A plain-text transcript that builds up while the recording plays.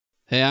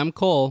Hey, I'm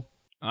Cole.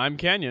 I'm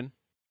Kenyon.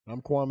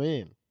 I'm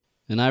Kwame.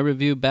 And I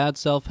review bad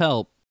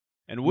self-help.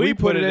 And we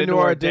put it into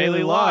our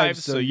daily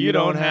lives so you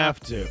don't have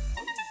to.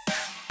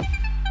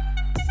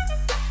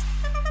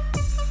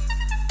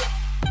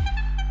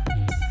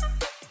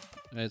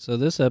 All right, so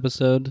this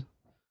episode,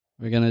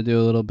 we're going to do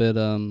a little bit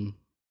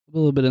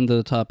into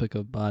the topic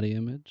of body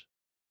image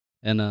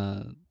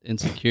and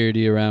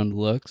insecurity around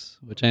looks,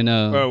 which I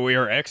know. Oh, we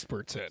are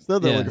experts in. It's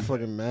not that like a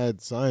fucking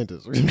mad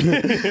scientist.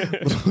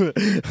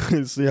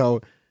 See how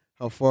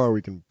far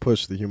we can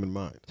push the human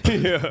mind.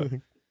 Yeah.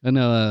 I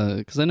know,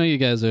 because I know you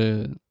guys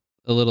are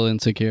a little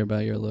insecure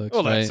about your looks.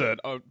 Well, right?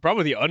 that's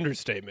probably the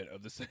understatement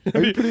of this.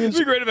 Are you pretty It'd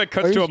be great if it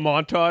cuts to a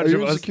montage Are you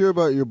of us. insecure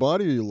about your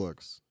body or your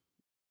looks?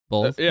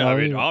 Both. Yeah, I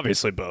mean, probably?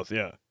 obviously both,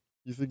 yeah.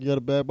 You think you got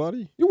a bad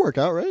body? You work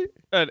out, right?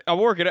 And I'm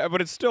working out,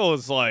 but it still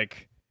is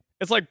like,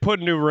 it's like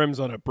putting new rims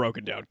on a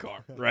broken down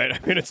car, right?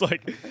 I mean, it's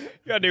like, you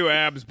got new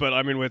abs, but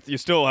I mean, you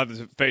still have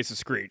the face of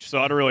Screech, so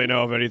I don't really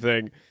know if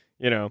anything,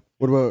 you know.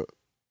 What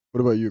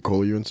about you,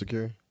 Cole? Are you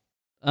insecure?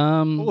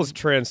 Cole has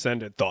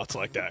transcended thoughts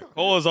like that.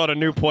 Cole is on a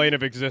new plane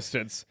of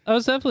existence. I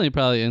was definitely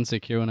probably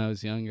insecure when I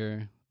was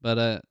younger,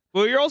 but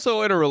Well, you're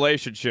also in a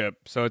relationship,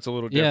 so it's a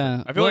little different.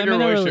 Yeah. I feel Well, like I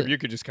in a mean, relationship, you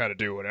could just kind of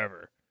do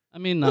whatever. I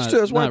mean, not,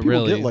 That's why not people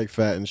really. get like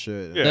fat and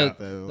shit. Yeah.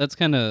 That's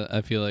kind of,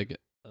 I feel like,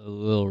 a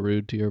little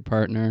rude to your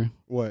partner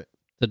What?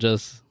 to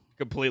just...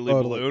 Completely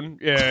Oh, balloon.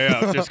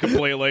 Yeah, just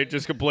completely.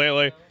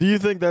 Do you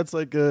think that's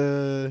like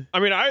a... I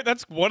mean,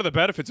 that's one of the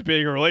benefits of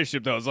being in a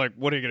relationship, though. Is like,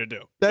 what are you gonna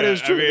do? That is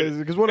true. I mean,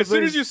 Because one of as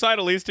soon as you sign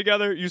a lease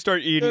together, you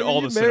start eating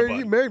all the married, Cinnabon.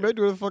 you married me. I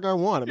do whatever the fuck I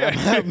want. Yeah.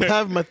 I'm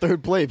having my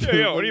third plate.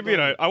 Yeah, what do you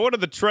mean? I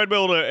wanted the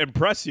treadmill to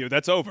impress you.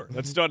 That's over.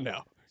 That's done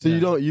now. So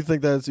you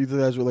think that's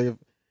really...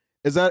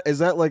 Is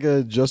that like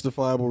a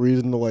justifiable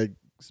reason to like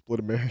split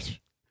a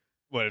marriage?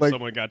 What if Like-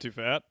 someone got too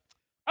fat?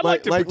 I'd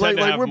like to pretend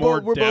to have we're more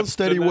both depth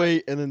steady than that.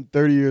 weight, and then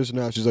 30 years from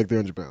now, she's like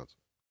 300 pounds.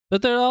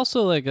 But they're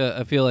also like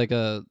I feel like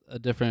a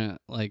different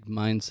like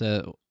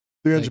mindset.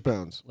 300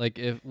 pounds. Like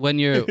when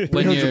you're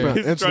 300 pounds.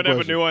 He's Answer trying to have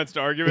a the question.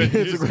 nuanced argument. You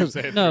Answer just the keep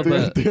question. saying No,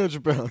 but-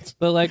 300 pounds.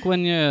 but like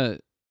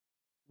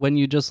when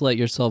you just let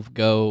yourself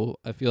go,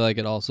 I feel like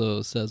it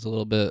also says a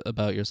little bit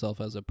about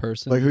yourself as a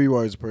person. Like who you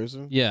are as a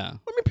person. yeah. I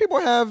mean, people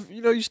have,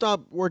 you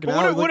stop working But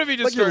out. what if you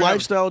just like your started having-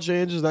 lifestyle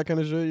changes, that kind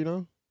of shit,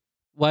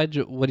 What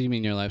do you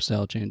mean your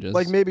lifestyle changes?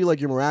 Like maybe like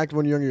you're more active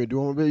when you're younger, you're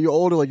doing, but you're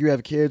older, like you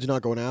have kids, you're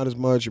not going out as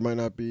much, you might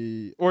not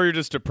be. Or you're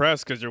just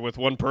depressed because you're with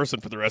one person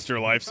for the rest of your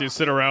life, so you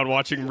sit around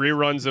watching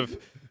reruns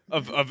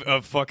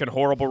of fucking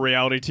horrible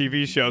reality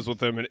TV shows with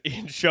them and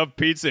shove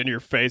pizza in your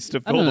face to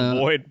I fill don't the know.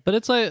 void. But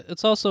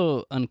it's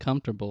also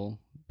uncomfortable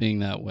being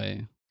that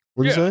way.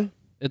 What do you Yeah. say?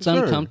 It's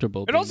Sure.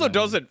 uncomfortable. It being also that way.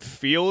 doesn't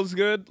feel as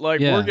good.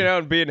 Like Yeah. working out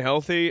and being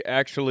healthy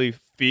actually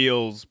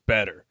feels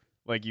better.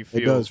 Like you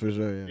feel. It does for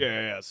sure.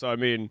 Yeah. Yeah. So I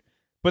mean,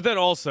 but then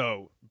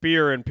also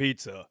beer and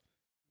pizza.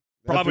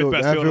 That Probably feel-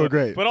 best that feeling. feel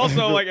great. But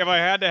also, like, if I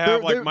had to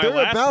have like my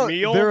last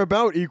meal, They're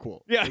about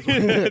equal. yeah,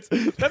 that's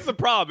the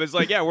problem. It's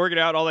like, yeah, working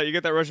out, all that, you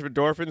get that rush of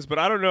endorphins. But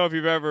I don't know if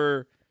you've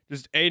ever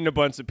just eaten a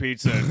bunch of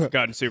pizza and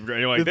gotten super drunk.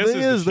 You're like, The this thing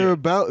is is, the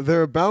shit.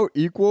 they're about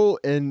equal,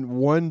 and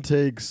one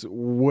takes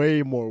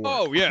way more work.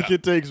 Oh, yeah. Like,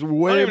 it takes I don't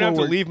way even more have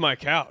to work. leave my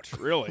couch,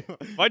 really.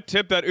 If I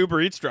tip that Uber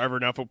Eats driver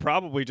enough, he'll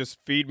probably just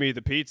feed me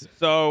the pizza.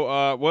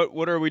 So,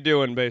 what are we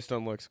doing based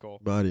on looks, Cole?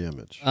 Body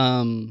image.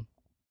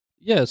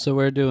 Yeah, so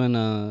we're doing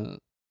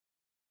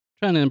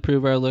trying to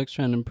improve our looks,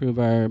 trying to improve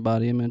our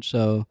body image.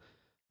 So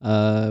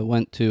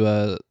went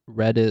to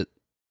Reddit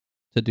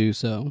to do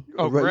so.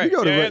 Oh, Right, great. you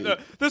go to Yeah, Reddit.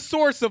 the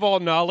source of all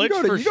knowledge,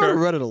 you go for to sure.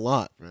 Reddit a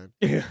lot, man.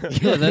 Yeah.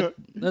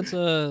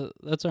 Yeah,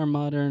 that's our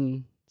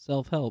modern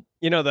self-help.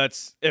 You know,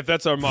 if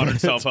that's our modern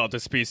self-help to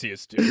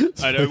species,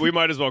 dude. I know, we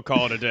might as well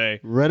call it a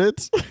day.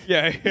 Reddit.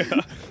 Yeah.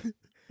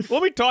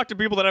 Let me talk to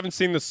people that haven't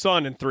seen the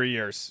sun in 3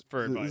 years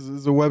for advice. This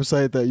is a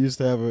website that used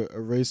to have a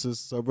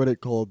racist subreddit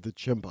called the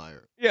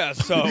Chimpire. Yeah,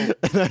 so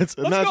Let's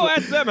let's go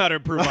ask them how to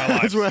improve my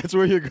life. That's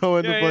where you're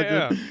going Yeah, to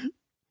yeah, fucking. yeah.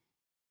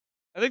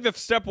 I think the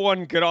step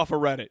one, get off of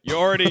Reddit. You're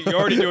already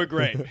doing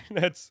great.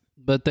 That's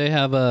But they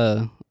have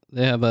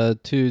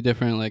two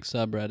different like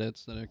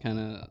subreddits that are kind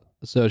of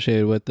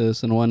associated with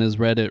this, and one is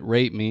Reddit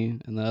Rateme,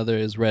 and the other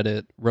is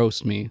Reddit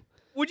Roastme.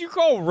 would you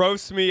call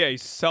Roastme a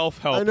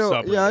self-help I know.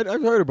 subreddit? Yeah,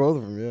 I've heard of both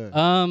of them. Yeah.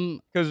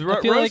 Because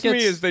I feel like Roastme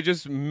it's- is they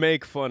just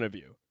make fun of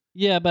you.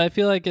 Yeah, but I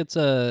feel like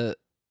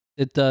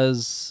it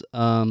does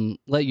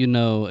let you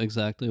know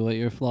exactly what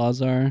your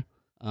flaws are.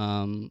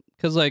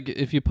 Because like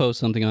if you post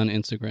something on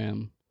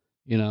Instagram,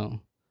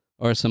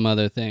 or some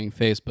other thing,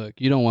 Facebook,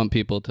 you don't want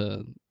people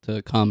to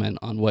comment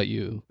on what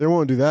you. They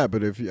won't do that,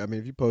 but if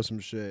you post some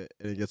shit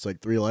and it gets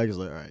like 3 likes,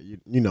 like all right,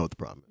 you know what the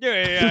problem is.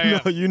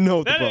 Yeah. you know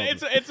what the problem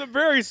is. It's a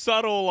very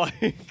subtle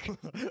like.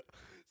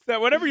 That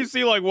whenever you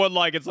see like one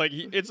like, it's like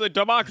it's a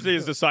democracy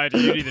has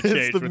decided you need to change.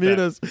 It's the with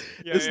meanest.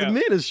 Yeah, it's yeah. the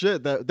meanest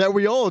shit that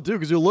we all do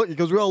because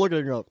we're all looking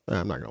at it and go,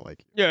 I'm not gonna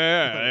like you.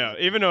 Yeah.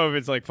 Even though if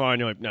it's like fine,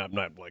 you're like, no, I'm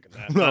not liking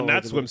that. I'm Not not in that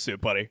liking that.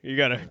 swimsuit, buddy. You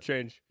gotta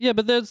change. Yeah,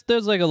 but there's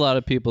like a lot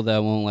of people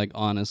that won't like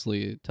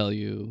honestly tell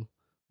you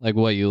like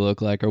what you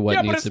look like or what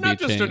yeah, needs but it's to be not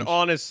just changed. an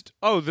honest,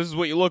 oh, this is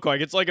what you look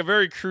like. It's like a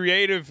very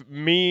creative,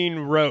 mean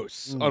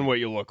roast on what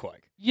you look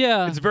like.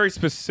 Yeah, It's a very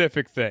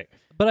specific thing.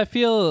 but I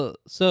feel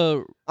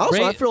so.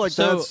 Also, I feel like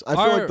so I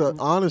feel like the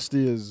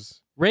honesty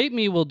is. Rate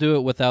Me will do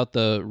it without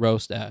the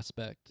roast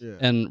aspect,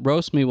 and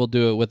Roast Me will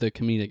do it with a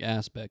comedic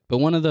aspect. But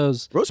one of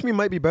those Roast Me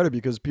might be better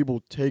because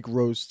people take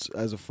roasts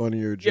as a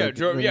funnier joke.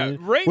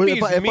 Rate Me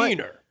is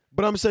meaner.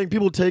 But I'm saying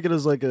people take it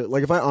as like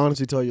if I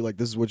honestly tell you like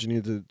this is what you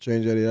need to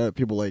change,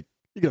 people like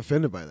you get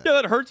offended by that. Yeah,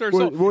 that hurts our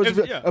soul.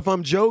 If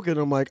I'm joking,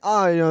 I'm like,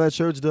 that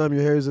shirt's dumb,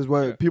 your hair is this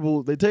way.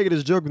 People they take it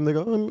as a joke and they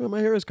go, my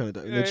hair is kind of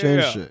dumb. And they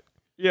change shit.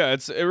 Yeah,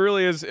 it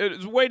really is.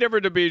 It's way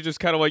different to be just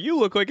kind of like you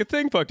look like a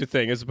thing, fucked a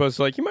thing, as opposed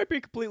to like you might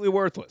be completely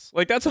worthless.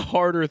 Like that's a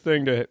harder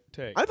thing to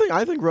take. I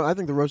think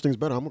the roasting's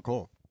better. I'm gonna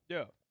call.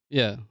 Yeah.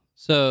 Yeah.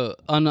 So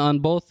on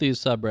both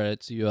these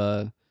subreddits,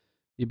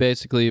 you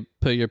basically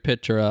put your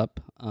picture up,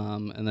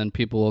 and then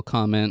people will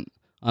comment.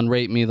 On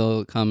Rate Me,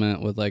 they'll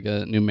comment with like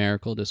a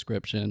numerical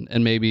description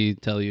and maybe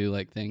tell you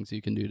like things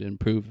you can do to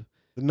improve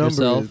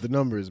yourself. The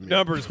number is me.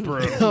 Numbers,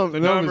 bro.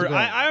 The number.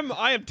 I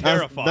am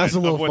terrified. That's a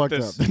little fucked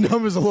up. The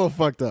number's a little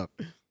fucked up.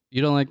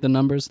 You don't like the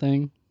numbers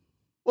thing?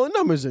 Well,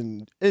 numbers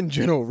in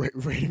general,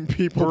 rating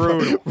people,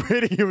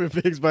 rating human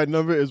beings by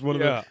number is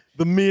one of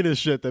the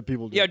meanest shit that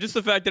people do. Yeah, just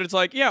the fact that it's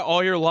like,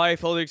 all your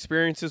life, all the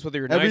experiences, whether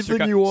you're nice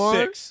everything or you are.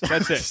 6.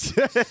 That's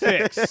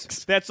it.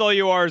 6. That's all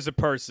you are as a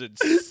person.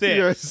 6.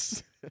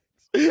 Yes.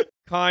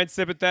 Kind,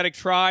 sympathetic,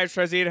 tries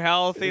to eat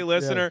healthy,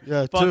 listener.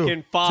 Yeah,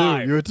 fucking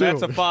 5. You're a 2.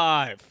 That's a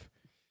 5.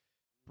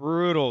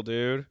 Brutal,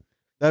 dude.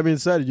 That being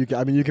said, you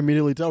can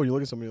immediately tell when you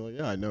look at somebody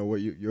like, I know what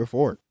you're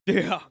for.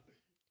 Yeah.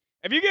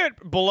 If you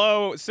get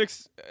below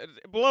 6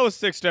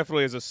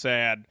 definitely is a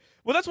sad.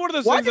 Well, that's one of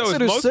those things. I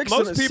consider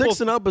most people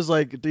 6 and up is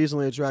like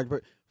decently attractive,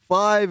 but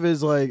 5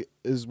 is when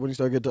you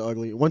start getting to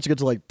ugly. Once you get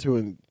to like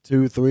 2,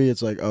 3,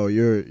 it's like,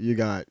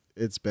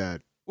 it's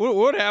bad. What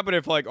would happen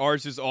if like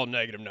ours is all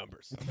negative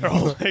numbers? They're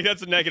all like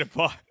that's a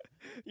 -5.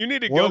 You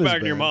need to go back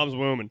to your mom's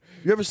womb.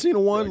 You ever seen a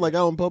 1 like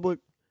out in public?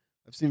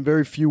 I've seen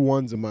very few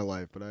 1s in my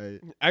life, but I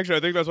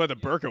think that's why the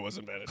burqa was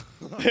invented.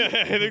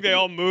 I think they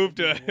all moved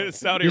to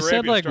Saudi Arabia. You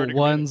said like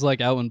 1s like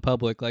out in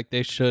public, like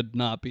they should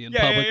not be in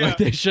public, yeah. like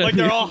they should. Like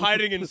they're all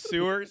hiding in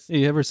sewers.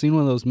 You ever seen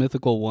one of those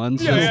mythical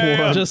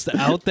 1s just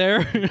out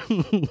there?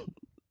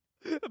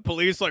 The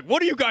police like,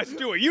 what are you guys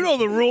doing? You know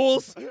the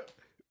rules.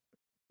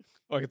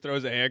 Like it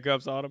throws the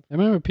handcuffs on him. I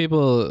remember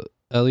people,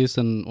 at least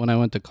when I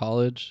went to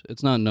college,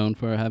 it's not known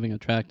for having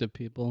attractive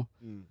people.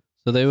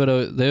 So they would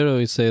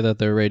always say that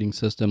their rating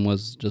system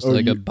was just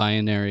like a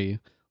binary,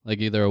 like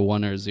either a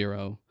 1 or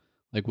 0.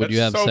 Like would That's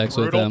you have so sex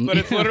brutal, with them? But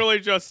it's literally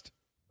just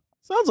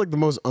sounds like the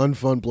most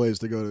unfun place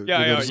to go to.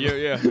 Yeah.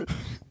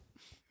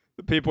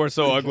 The people are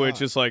so ugly. It's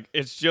just like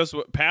it's just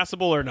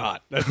passable or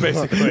not. That's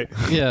basically.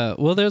 Yeah.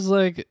 Well,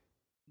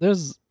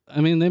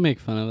 I mean, they make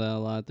fun of that a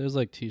lot. There's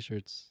like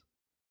T-shirts.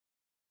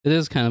 It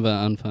is kind of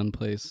an unfun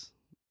place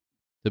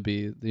to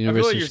be. The University I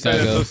feel like you're of Chicago.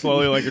 saying it so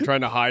slowly, like you're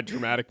trying to hide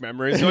traumatic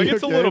memories. So like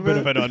it's a little bit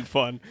of an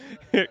unfun.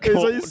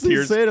 So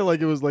you saying it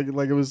like it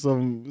was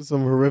some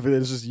horrific.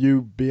 It's just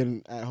you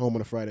being at home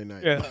on a Friday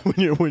night. Yeah.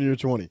 when you're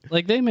 20.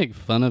 Like they make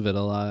fun of it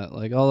a lot.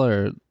 Like all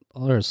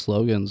our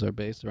slogans are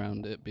based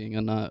around it being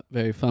a not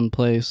very fun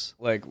place.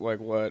 Like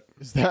what?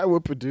 Is that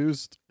what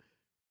produced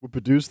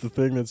the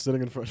thing that's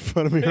sitting in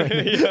front of me right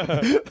now?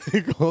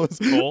 Yeah. Cole's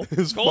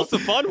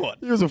the fun one.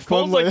 He was a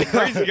fun Cole's like the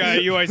crazy guy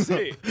at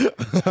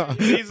UIC.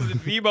 He's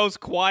the most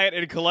quiet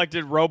and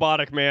collected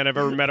robotic man I've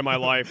ever met in my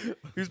life.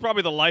 He was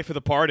probably the life of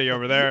the party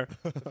over there.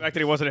 The fact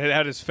that he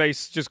had his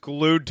face just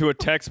glued to a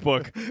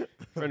textbook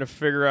trying to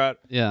figure out.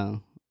 Yeah.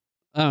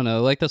 I don't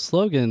know. Like the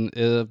slogan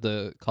of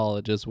the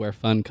college is where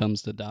fun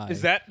comes to die.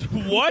 Is that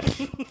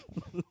what?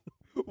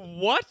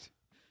 What?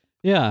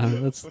 Yeah,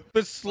 that's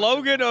the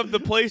slogan of the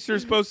place you're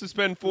supposed to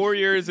spend 4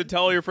 years and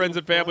tell all your friends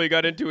and family you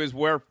got into is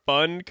where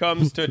fun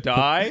comes to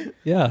die.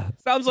 Yeah,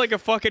 sounds like a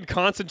fucking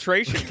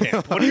concentration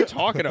camp. What are you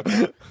talking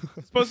about?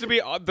 It's supposed to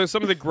be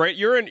some of the great.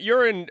 You're in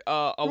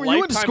a lifetime you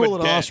went to school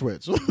of at debt.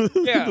 Auschwitz.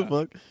 Yeah.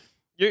 What the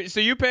fuck?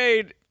 So you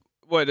paid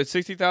what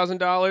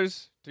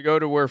 $60,000 to go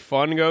to where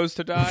fun goes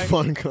to die.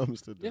 Fun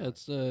comes to die. Yeah,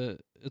 it's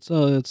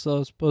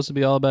supposed to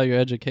be all about your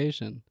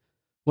education.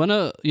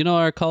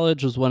 Our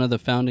college was one of the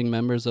founding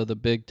members of the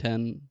Big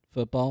Ten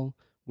football.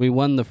 We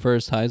won the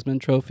first Heisman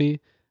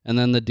Trophy, and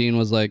then the dean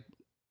was like,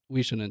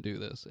 "We shouldn't do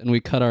this," and we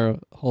cut our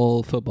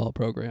whole football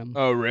program.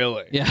 Oh,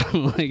 really? Yeah.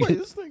 Wait,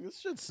 this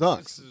shit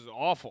sucks. This is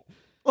awful.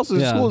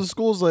 Also,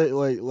 schools like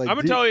I'm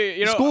gonna tell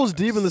you, schools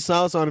deep in the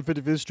South Side of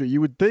 55th Street. You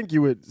would think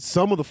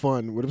some of the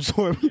fun would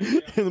absorb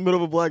in the middle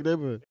of a black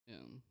neighborhood. Yeah.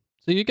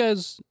 So you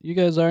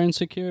guys are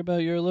insecure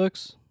about your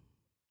looks?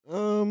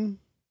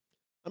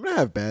 I'm gonna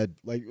have bad,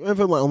 if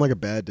I'm on a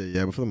bad day,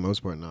 yeah, but for the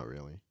most part, not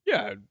really.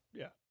 Yeah.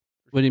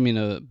 What do you mean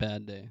a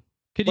bad day?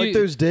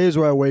 There's days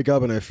where I wake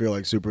up and I feel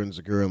like super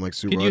insecure and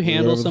super. Could you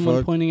handle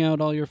someone pointing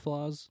out all your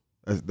flaws?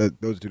 Those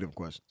are two different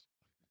questions.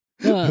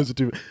 Yeah. Those are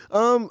two.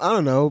 I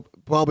don't know.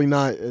 Probably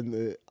not.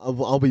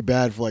 I'll be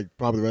bad for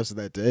probably the rest of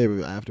that day,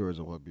 but afterwards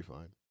I'll be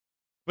fine.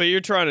 But you're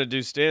trying to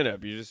do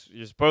stand-up.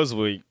 You're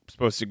supposedly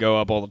supposed to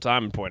go up all the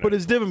time and point. But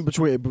it's different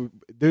between.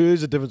 There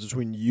is a difference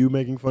between you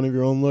making fun of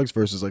your own looks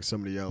versus like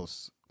somebody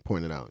else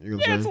pointing out. You know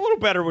what I'm saying? It's a little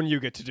better when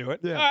you get to do it.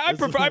 Yeah, I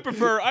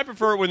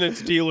prefer it when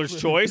it's dealer's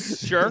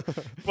choice, sure.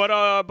 But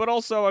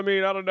also, I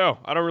mean, I don't know.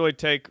 I don't really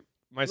take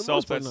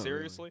myself that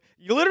seriously.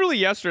 You literally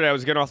yesterday, I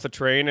was getting off the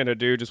train and a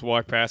dude just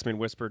walked past me and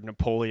whispered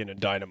 "Napoleon and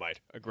Dynamite"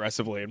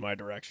 aggressively in my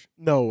direction.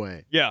 No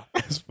way. Yeah,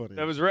 That's funny.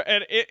 that was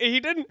and he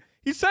didn't.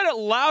 He said it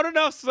loud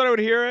enough so that I would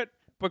hear it,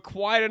 but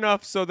quiet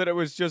enough so that it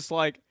was just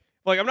like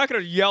I'm not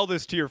gonna yell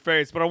this to your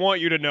face, but I want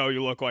you to know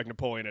you look like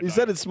Napoleon. He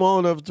said it small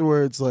enough to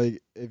where it's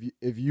like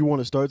if you want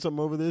to start something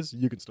over this,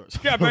 you can start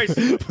something. Yeah,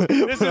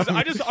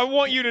 basically. I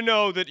want you to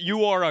know that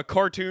you are a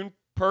cartoon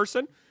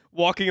person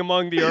walking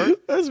among the earth.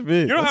 That's me.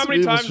 You know how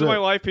many times in my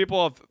life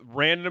people have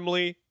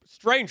randomly,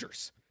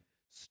 strangers,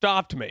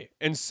 stopped me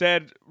and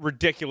said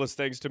ridiculous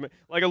things to me.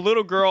 Like a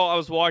little girl, I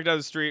was walking down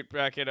the street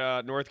back in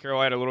North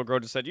Carolina, a little girl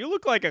just said, "You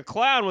look like a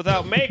clown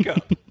without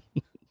makeup."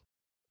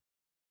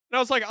 And I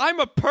was like, I'm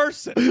a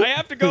person. I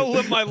have to go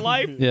live my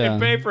life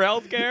and pay for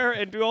health care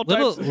and do all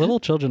types of...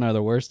 Little children are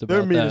the worst about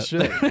They're mean that. as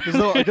shit.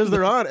 Because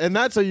they're on. And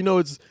that's how you know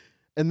it's...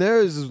 And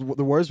theirs is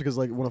the worst because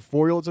like when a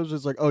 4-year-old says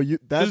it's like, oh,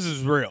 this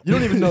is real. You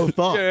don't even know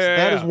thoughts.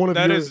 That is one of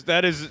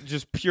that is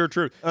just pure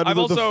truth. I've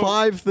also the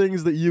 5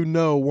 things that you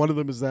know. One of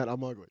them is that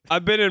I'm ugly.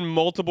 I've been in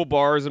multiple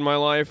bars in my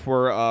life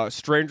where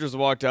strangers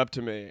walked up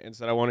to me and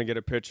said, "I want to get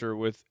a picture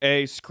with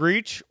a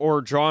Screech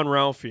or John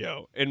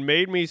Ralphio," and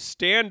made me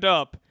stand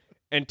up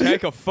and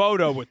take a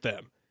photo with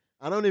them.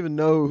 I don't even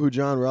know who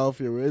John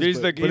Ralphio is.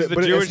 He's the Jewish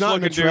Jewish it's not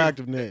an looking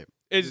attractive dude. name.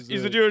 He's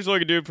the Jewish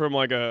looking dude from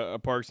like a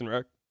Parks and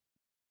Rec.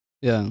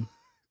 Yeah.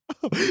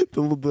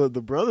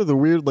 the brother, the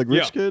weird like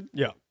rich kid.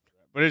 Yeah,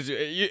 but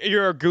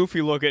you're a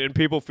goofy looking, and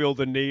people feel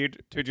the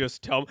need to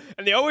just tell them,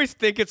 and they always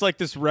think it's like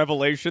this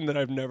revelation that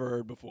I've never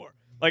heard before.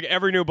 Like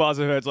every new boss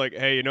I've had's like,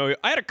 "Hey, you know,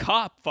 I had a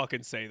cop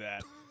fucking say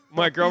that."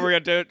 My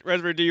girlfriend got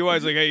arrested for DUI.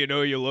 Is like, "Hey, you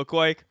know who you look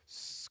like?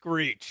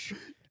 Screech."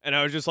 And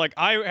I was just like,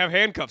 "I have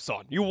handcuffs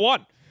on. You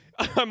won.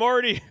 I'm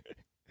already."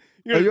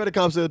 You had a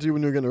cop say that to you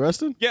when you were getting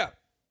arrested? Yeah.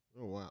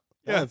 Oh wow.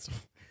 Yeah.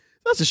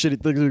 That's a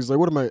shitty thing. It's like,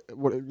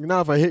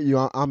 now if I hit you,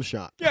 I'm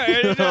shot. Yeah,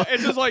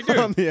 it's just like, dude,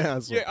 I'm the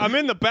asshole. Yeah, I'm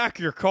in the back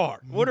of your car.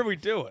 What are we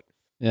doing?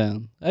 Yeah.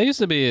 I used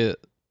to be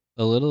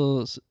a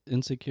little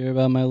insecure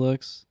about my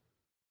looks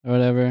or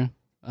whatever.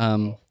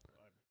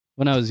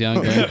 When I was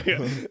younger.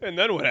 Yeah. And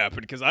then what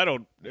happened? Because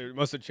it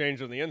must have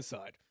changed on the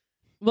inside.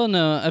 Well,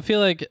 no, I feel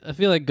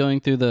like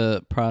going through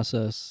the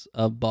process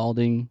of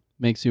balding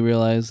makes you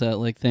realize that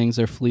like things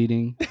are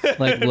fleeting,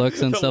 like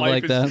looks and stuff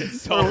like that. We're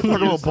talking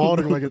about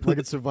balding like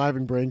it's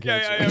surviving brain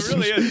cancer. Yeah, it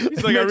really is.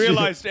 He's like, I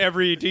realized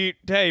every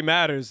day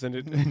matters,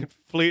 and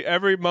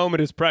every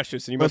moment is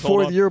precious. And you must my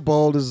 4th year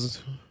bald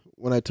is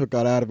when I took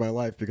God out of my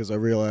life because I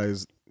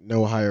realized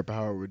no higher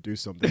power would do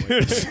something like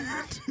this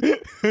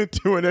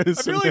to an innocent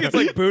I feel like it's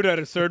like Buddha at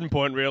a certain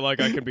point where you're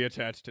like, I can be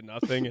attached to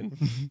nothing, and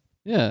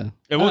yeah,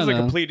 it was a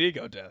complete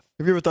ego death.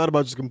 Have you ever thought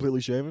about just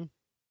completely shaving?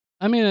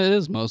 I mean, it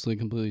is mostly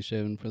completely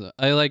shaven for the.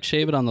 I like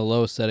shave it on the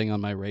low setting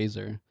on my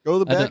razor. Go to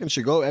the back and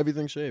go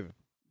everything shaven.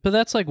 But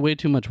that's like way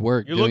too much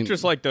work. You look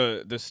just like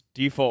this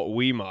default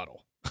Wii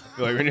model.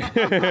 Like when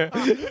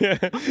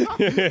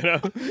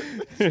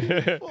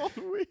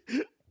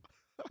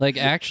like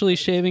actually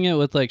shaving it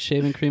with like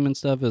shaving cream and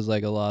stuff is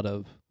like a lot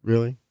of.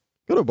 Really?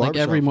 Go to a barbershop.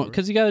 Like every morning,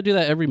 because you got to do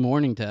that every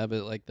morning to have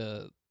it like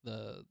the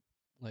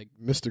like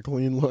Mr.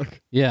 Clean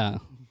look. Yeah.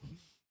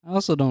 I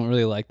also don't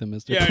really like the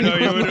Mr. Yeah, I know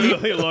you would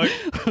really look.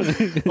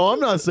 Oh, I'm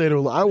not saying it.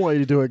 I want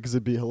you to do it because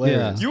it'd be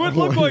hilarious. Yeah. You would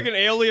look like an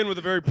alien with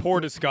a very poor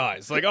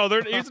disguise. Like,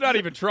 he's not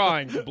even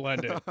trying to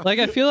blend in. Like,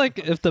 I feel like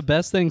if the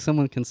best thing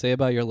someone can say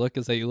about your look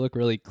is that you look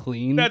really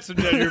clean.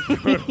 You're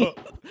brutal.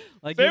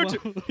 Like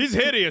he's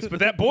hideous,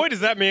 but boy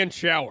does that man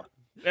shower.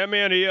 That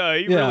man, he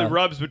really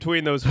rubs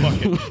between those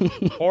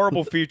fucking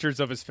horrible features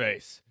of his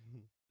face.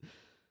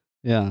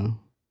 Yeah.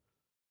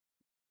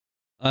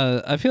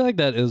 I feel like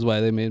that is why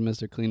they made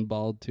Mr. Clean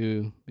bald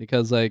too,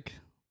 because like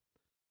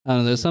I don't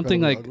know, there's something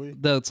like ugly.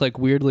 that's like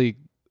weirdly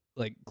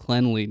like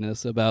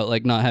cleanliness about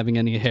like not having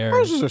any hair.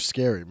 Commercials are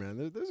scary,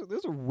 man.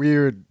 There's a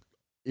weird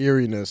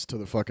eeriness to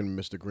the fucking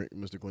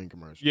Mr. Clean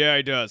commercial. Yeah,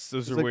 he does.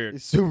 Those are weird.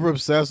 He's super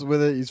obsessed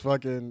with it. He's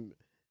fucking.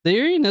 The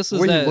eeriness is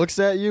when that he looks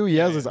at you, he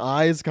has his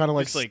eyes kind of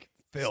like. It's like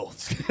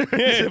filth.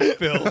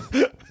 Filth.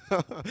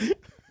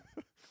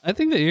 I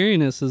think the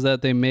eeriness is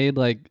that they made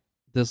like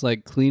this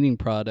like cleaning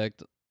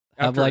product.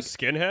 After a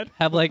skinhead?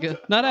 Have like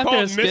not after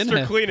a skinhead.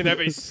 Mr. Clean and have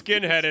a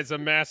skinhead as a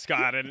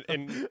mascot,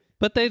 and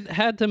but they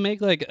had to make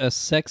like a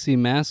sexy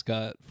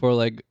mascot for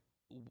like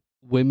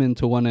women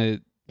to want to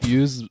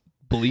use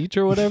bleach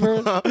or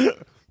whatever.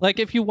 Like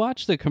if you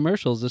watch the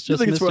commercials, it's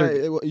just you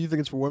think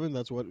it's for women?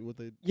 That's what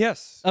they.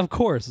 Yes, of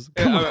course.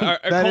 Think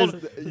about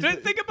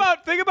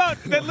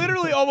that.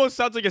 Literally, almost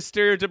sounds like a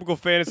stereotypical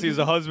fantasy is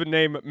a husband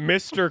named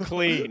Mr.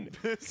 Clean,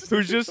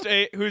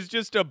 who's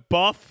just a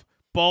buff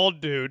bald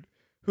dude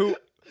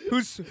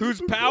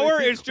whose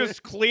power is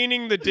just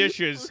cleaning the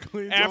dishes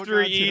Cleans after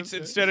all he eats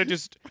goddamn instead of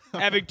just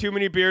having too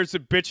many beers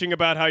and bitching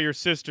about how your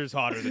sister's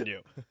hotter than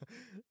you.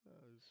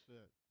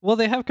 Well,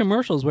 they have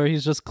commercials where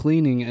he's just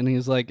cleaning and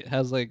he's like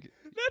has like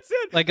That's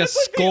it. Like That's a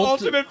like the sculpt-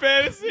 ultimate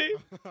fantasy.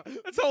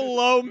 That's how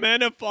low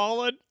men have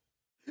fallen.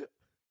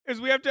 Is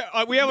we have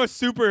a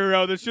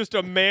superhero that's just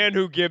a man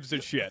who gives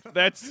a shit.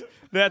 That's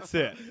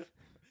it.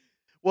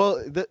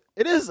 Well,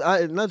 it is.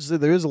 Not just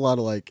there is a lot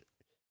of like.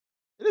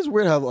 It is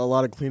weird how a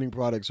lot of cleaning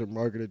products are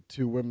marketed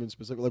to women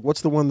specifically. Like, what's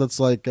the one that's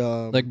like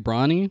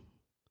Brawny,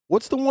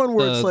 what's the one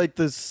where it's the- like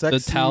the sexy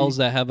the towels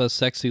that have a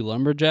sexy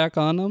lumberjack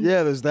on them.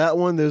 Yeah, there's that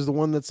one. There's the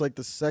one that's like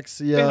the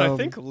sexy. Man, I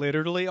think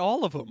literally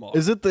all of them are.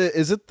 Is it the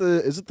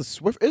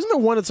Swiffer? Isn't there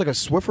one that's like a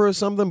Swiffer or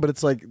something? But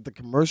it's like the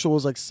commercial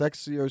is like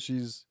sexy or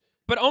she's.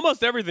 But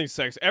almost everything's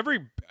sex.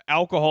 Every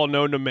alcohol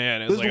known to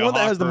man is There's like the a one that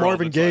hot has the girl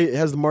Marvin that's Gaye. like- It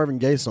has the Marvin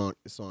Gaye song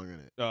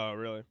in it. Oh,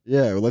 really?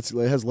 Yeah,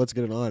 it has Let's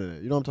Get It On in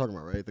it. You know what I'm talking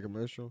about, right? The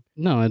commercial.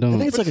 No, I I don't.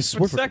 think it's like a But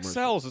Swiffer sex commercial.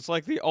 sells. It's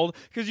like the old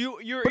because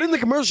you're. But in the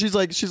commercial,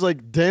 she's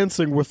like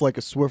dancing with like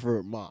a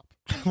Swiffer mop.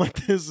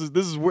 Like this is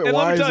weird. And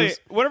Why let me is tell this?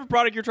 you, whatever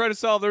product you're trying to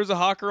sell, there's a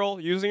hot girl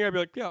using it. I'd be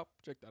like, yeah, I'll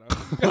check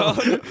that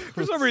out.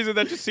 For some reason,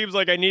 that just seems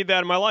like I need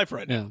that in my life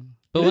right now. Yeah,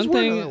 but It is one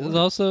thing weird how that is works.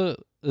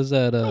 also is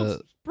that No,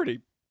 it's pretty.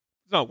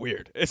 It's not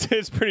weird.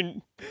 It's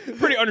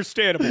pretty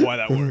understandable why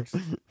that works.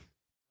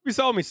 We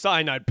saw me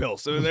cyanide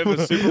pills. So if a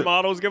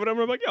supermodel was giving them,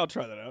 I'm like, yeah, I'll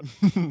try that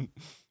out.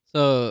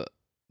 so.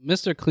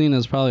 Mr. Clean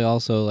is probably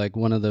also like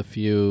one of the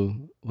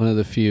few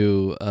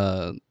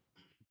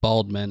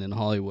bald men in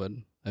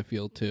Hollywood. I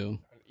feel too.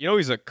 You know,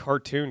 he's a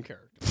cartoon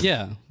character,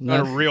 Yeah,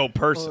 not a real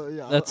person.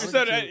 Yeah, That's- You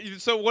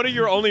said, so one of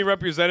your only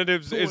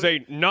representatives is a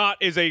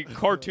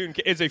cartoon,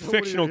 is a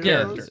fictional of your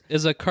yeah, character.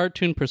 is a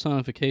cartoon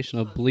personification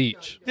of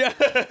Bleach. Yeah.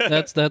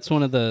 That's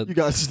one of the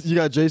you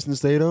got Jason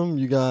Statham.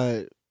 You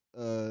got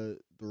The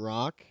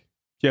Rock.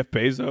 Jeff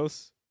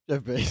Bezos.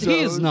 Jeff Bezos. He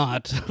is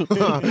not.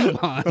 Come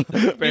on.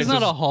 He's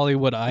not a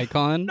Hollywood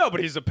icon. No, but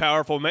he's a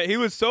powerful man. He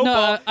was so No,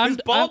 bald. I'm- His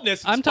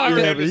baldness I'm inspired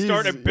talking- him to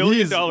start a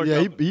billion-dollar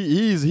Yeah, company.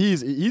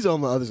 he's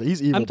on the other side.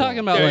 He's evil. I'm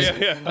talking bald. about Yeah,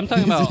 like yeah, yeah. I'm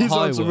talking about he's on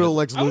Hollywood. some real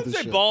Lex I would Luthor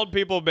say shit. bald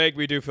people make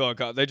me do feel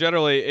uncomfortable. They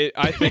generally,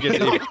 I think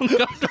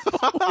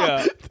it's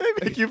yeah,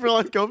 They make you feel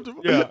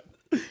uncomfortable. yeah.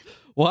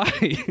 Why?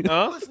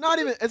 Huh? It's not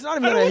even. It's not I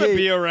even don't that I want to hate.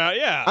 be around.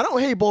 Yeah. I don't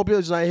hate bald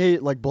people. Just I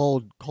hate like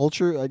bald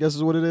culture. I guess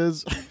is what it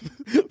is.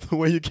 The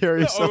way you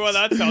carry yourself. Oh, well,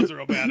 that sounds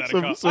real bad.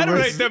 Some I don't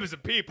hate racist- them as a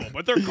people,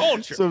 but their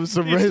culture. some needs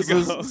to go.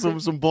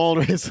 racist, some bald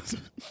racist.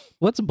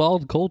 What's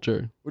bald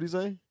culture? What do you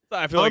say?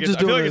 I feel I'm like just I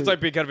feel doing like it's it- like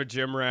being kind of a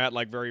gym rat,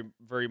 like very,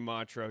 very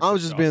macho. I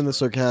was just being the testosterone.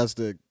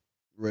 sarcastic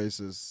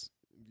racist.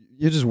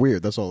 You're just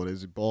weird. That's all it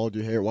is. You bald,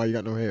 your hair. Why you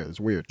got no hair? It's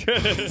weird.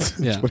 That's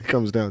Yeah. what it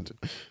comes down to.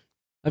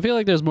 I feel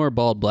like there's more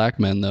bald black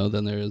men though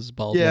than there is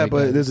bald. Yeah, white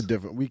but guys. there's a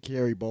different. We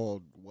carry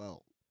bald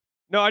well.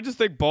 No, I just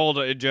think bald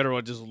in general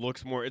just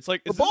looks more. It's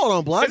like The is this- bald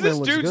on black is man this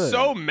looks dude good.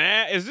 so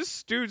mad? Is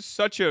this dude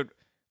such a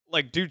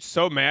dude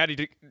so mad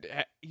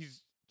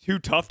he's too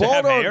tough to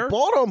have hair?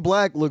 Bald on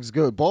black looks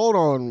good. Bald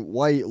on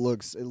white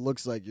looks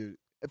like you.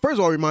 First of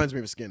all, it reminds me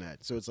of a skinhead.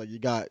 So it's like you're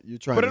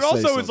trying. But to it say also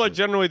is something. like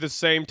generally the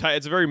same type.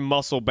 It's a very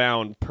muscle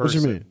bound you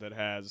person mean? that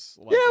has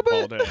like Yeah,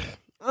 bald but head.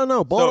 I don't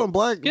know. Bald So- on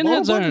black. bald on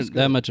Skinheads black is aren't good.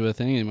 that much of a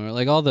thing anymore.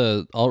 Like all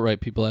the alt-right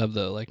people have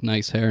the like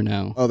nice hair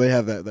now. Oh, they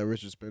have that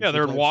Richard Spencer. Yeah,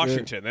 they're in type shit.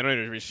 Washington. They don't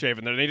need to be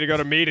shaving. They need to go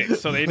to meetings,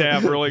 so they need to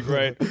have really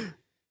great.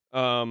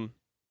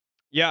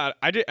 Yeah,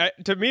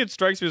 to me, it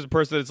strikes me as a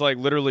person that's like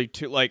literally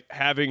too like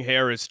having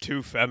hair is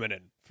too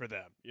feminine for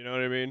them. You know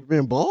what I mean?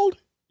 Being bald?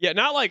 Yeah,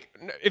 not like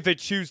if they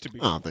choose to be.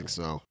 I don't think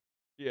so.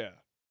 Yeah.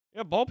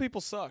 Yeah, bald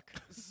people suck.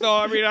 So,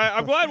 I mean,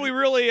 I'm glad we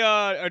really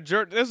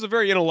adjourned. This is a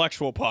very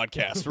intellectual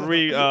podcast where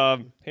we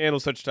handle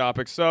such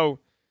topics. So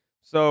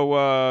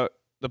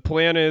the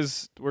plan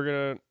is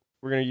we're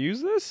gonna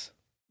use this?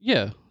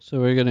 Yeah,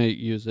 so we're gonna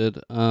use it.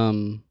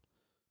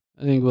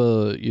 I think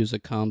we'll use a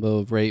combo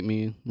of rate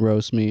me,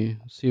 roast me,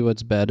 see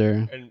what's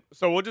better. And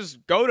so we'll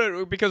just go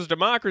to, because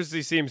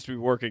democracy seems to be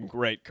working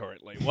great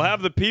currently. We'll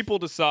have the people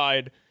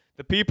decide,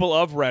 the people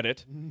of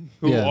Reddit,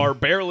 who Yeah. are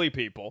barely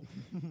people,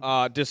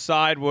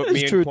 decide what That's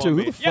me and true, Kwame. too.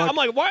 Who the Yeah, fuck- I'm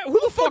like, why? Who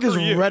the fuck Fuck is are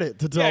you? Reddit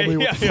to tell me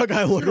what the fuck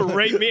I look You like?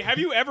 rate me. Have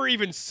you ever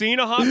even seen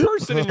a hot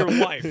person in your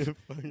life?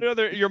 You know,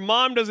 your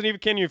mom doesn't even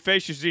can your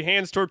face. She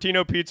hands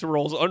Tortino pizza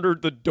rolls under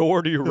the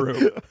door to your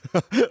room.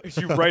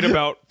 You write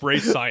about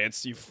race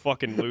science, you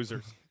fucking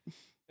losers.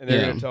 And they're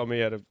Yeah. gonna tell me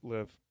how to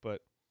live,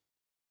 but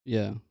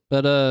Yeah,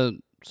 but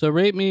so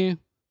rate me.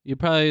 There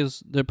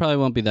probably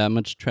won't be that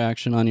much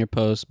traction on your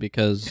post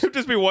because it'll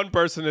just be one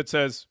person that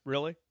says,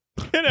 "Really?"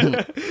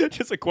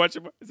 Just a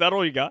question mark. Is that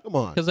all you got? Come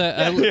on. because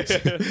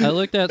I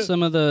looked at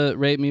some of the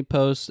rate me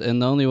posts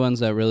and the only ones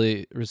that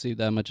really receive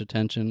that much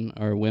attention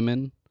are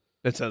women.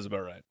 That sounds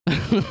about right.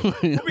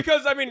 Well,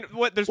 because I mean,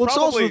 there's Well, it's also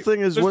probably the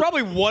thing is there's what-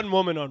 probably one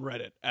woman on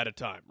Reddit at a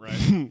time, right?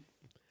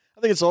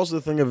 I think it's also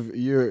the thing of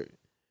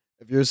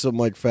if you're some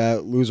like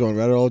fat loser on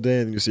Reddit all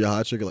day and you see a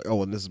hot chick, you're like,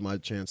 oh, and this is my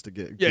chance to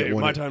get Yeah,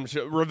 one my in. time to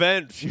show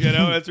revenge. You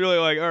know, it's really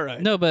like, all right.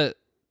 No, but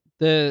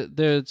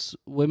there's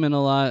women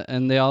a lot,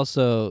 and they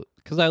also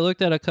because I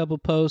looked at a couple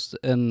posts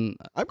and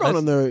I've gone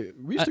on there.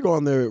 We used to go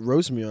on there,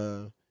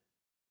 Roastme,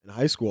 in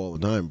high school all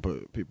the time.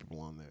 Put people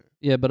on there.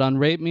 Yeah, but on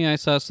Rate Me, I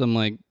saw some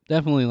like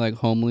definitely like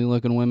homely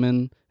looking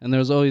women, and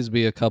there's always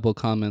be a couple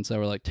comments that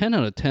were like 10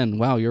 out of 10.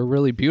 Wow, you're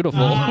really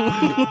beautiful.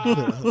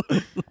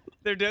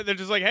 They're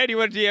just like, hey, do you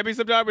want to DM me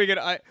sometime?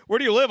 Where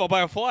do you live? I'll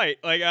buy a flight.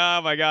 Like,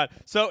 oh my god.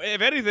 So if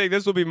anything,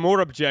 this will be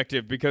more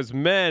objective because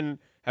men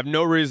have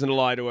no reason to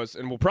lie to us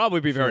and will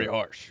probably be very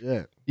harsh.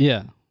 Yeah.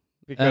 Yeah.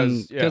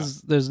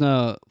 Because there's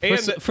no And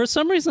for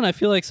some reason I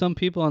feel like some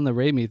people on the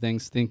Rate Me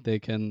things think they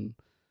can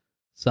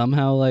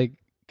somehow like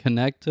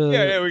connect to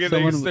we get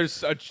someone.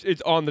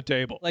 it's on the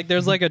table. Like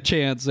there's like a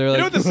chance they're You like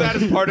know what the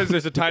saddest part is?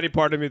 There's a tiny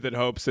part of me that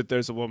hopes that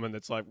there's a woman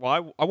that's like,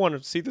 well, I want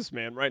to see this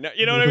man right now.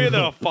 You know what I mean?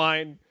 That I'll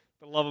find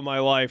the love of my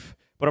life,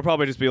 but I'll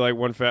probably just be like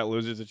one fat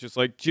loser that's just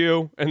like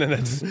Jew, and then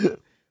that's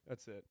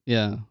it.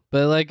 Yeah,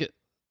 but like,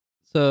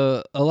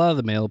 so a lot of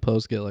the male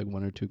posts get like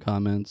 1 or 2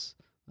 comments.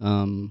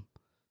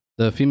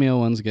 The female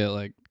ones get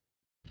like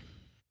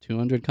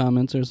 200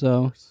 comments or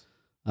so.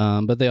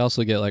 But they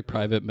also get like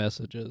private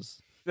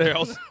messages. They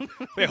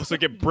also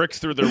get bricks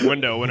through their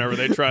window whenever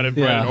they try to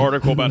write an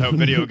article about how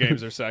video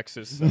games are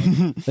sexist.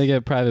 So. They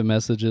get private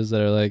messages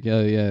that are like,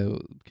 "Oh yeah,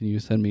 can you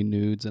send me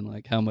nudes and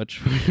like how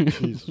much?"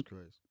 Jesus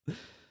Christ.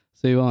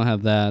 So you won't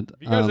have that.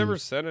 Have you guys ever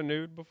sent a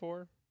nude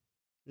before?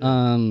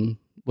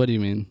 What do you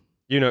mean?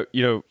 You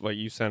know, like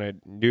you sent a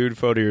nude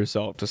photo of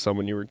yourself to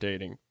someone you were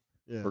dating,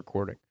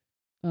 recording.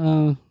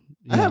 Yeah.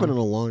 I haven't in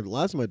a long. The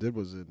last time I did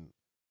was in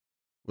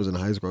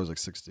high school. I was like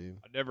 16.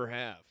 I never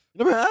have.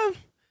 You never have?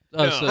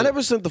 Oh, No. so I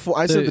never sent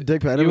I sent the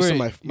dick pic. I never sent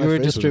my You were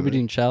face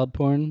distributing child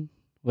porn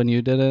when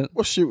you did it.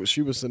 Well, she was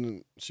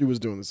doing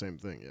the same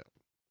thing. Yeah.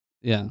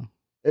 Yeah.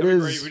 It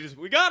is.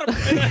 We got him.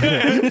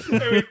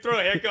 We throw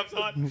the handcuffs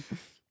on.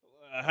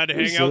 I had to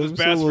hang out with this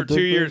bastard for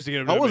 2 years to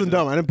get him. I wasn't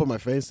dumb. I didn't put my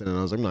face in it.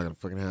 I was like, I'm not gonna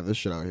fucking have this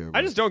shit out here.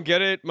 I just don't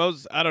get it.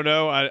 I don't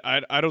know.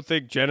 I don't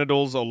think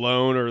genitals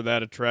alone are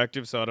that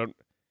attractive. So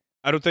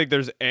I don't think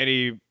there's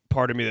any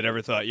part of me that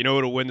ever thought, you know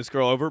what'll win this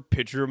girl over?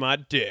 Picture of my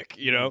dick.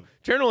 You know,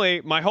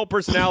 generally my whole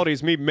personality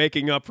is me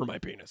making up for my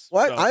penis.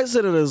 Well, so. I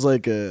said it as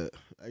like a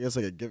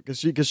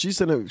gift because she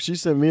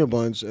sent me a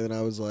bunch and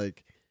I was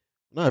like,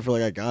 no, I feel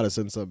like I gotta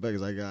send something back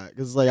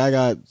because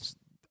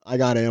I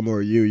got ammo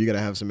or you gotta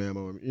have some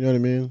ammo. You know what I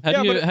mean?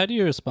 How do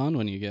you respond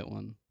when you get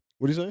one?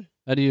 What do you say?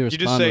 How do you You respond?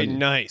 just say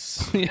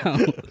nice, Yeah.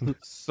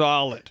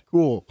 solid,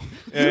 Cool.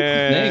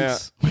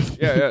 Thanks.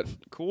 Yeah,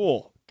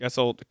 cool. Guess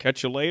I'll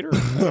catch you later.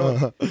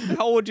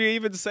 How would you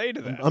even say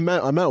to that? I'm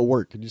at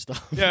work. Can you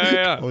stop?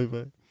 Yeah. Call me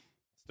back.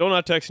 Still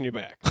not texting you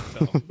back.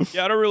 So.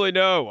 Yeah, I don't really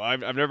know.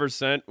 I've never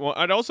sent. Well,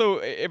 I'd also,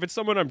 if it's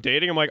someone I'm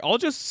dating, I'm like, I'll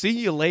just see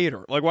you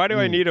later. Like, why do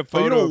I need a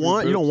photo? Oh,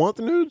 you don't want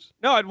the nudes?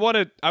 No, I want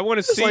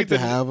to see like to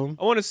have them.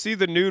 I want to see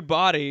the nude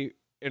body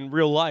in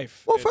real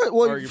life. Well,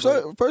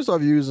 first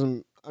off, you use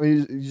them. I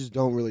mean, you just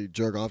don't really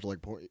jerk off to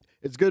like porn.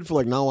 It's good for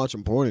like not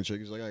watching porn and shit.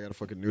 He's like, I got a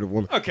fucking nude of a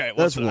woman. Okay,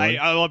 that's listen,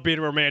 I love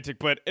being romantic,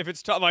 but if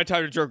it's my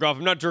time to jerk off,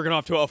 I'm not jerking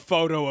off to a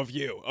photo of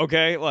you.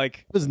 Okay,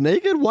 like it's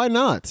naked. Why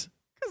not?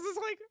 Because it's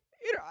like,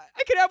 you know,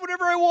 I can have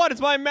whatever I want. It's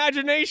my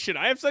imagination.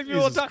 I have sex with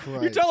people all the time.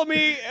 Christ. You're telling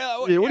me,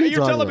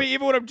 you're telling me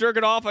even when I'm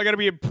jerking off, I got to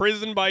be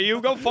imprisoned by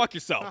you? Go fuck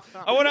yourself.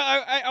 I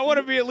want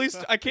to be at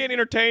least. I can't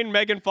entertain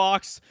Megan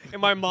Fox in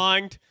my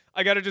mind.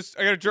 I gotta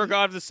jerk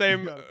off the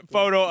same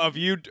photo of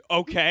you.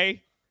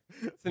 Okay,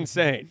 it's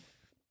insane.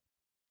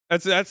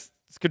 That's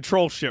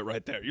control shit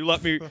right there. You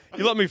let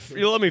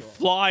me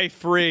fly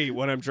free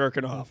when I'm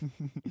jerking off.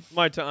 It's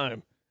my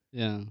time.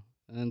 Yeah.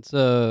 And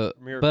so,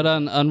 but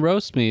on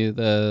Roastme,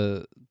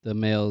 the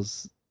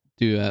males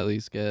do at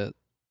least get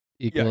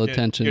equal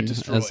attention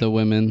as the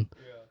women.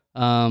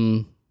 Yeah.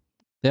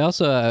 They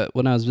also,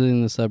 when I was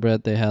visiting the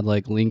subreddit, they had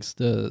like links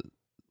to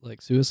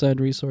like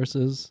suicide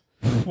resources.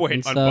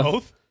 Wait, on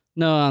both?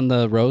 No, on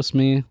the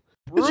Roastme.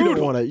 But you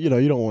don't want to. You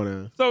don't want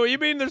to. So you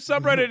mean their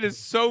subreddit is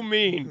so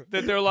mean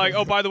that they're like,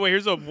 oh, by the way,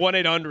 here's a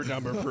 1-800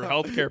 number for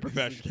healthcare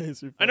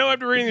professionals. I know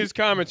after reading these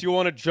comments, you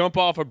want to jump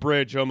off a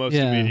bridge almost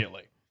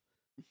immediately.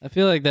 I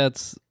feel like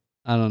that's,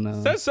 I don't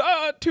know. That's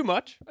too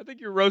much. I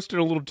think you're roasting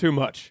a little too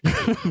much.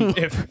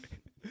 If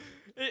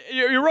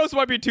your roast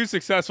might be too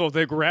successful if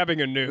they're grabbing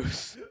a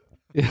noose.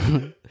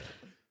 Yeah.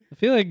 I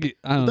feel like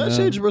I don't know. That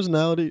change your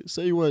personality.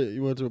 Say you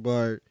went to a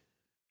bar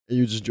and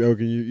you just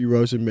joking, you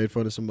roasted and made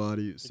fun of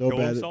somebody so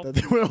bad that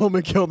they went home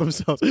and killed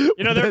themselves. You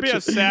know, there'd be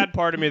a sad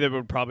part of me that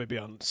would probably be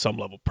on some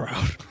level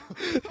proud.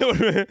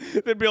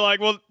 They'd be like,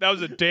 well, that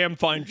was a damn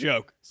fine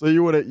joke. So it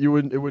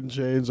wouldn't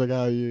change like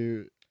how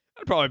you.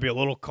 I'd probably be a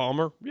little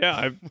calmer. Yeah,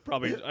 I'd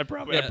probably go back to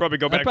the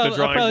drawing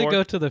board. I'd probably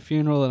go to the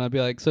funeral and I'd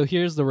be like, so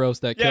here's the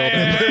roast that killed him.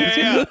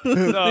 Yeah.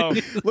 So,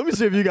 let me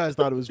see if you guys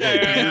thought it was funny.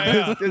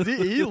 Yeah. Because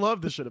he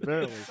loved the shit,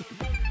 apparently.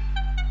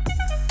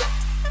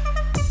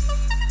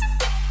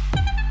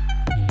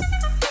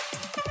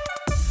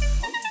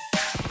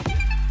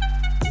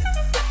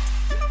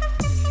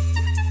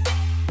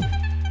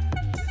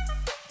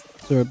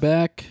 So we're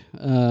back.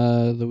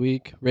 The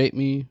week. Rate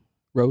me.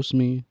 Roast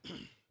me.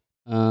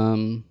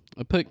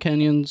 I put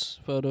Kenyon's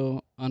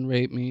photo on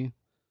Rate Me.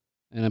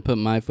 and I put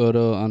my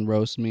photo on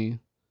Roastme.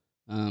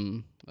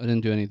 I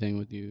didn't do anything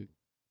with you,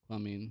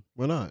 Kwame,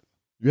 Why not?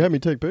 You had me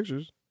take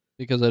pictures.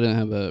 because I didn't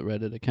have a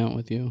Reddit account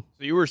with you.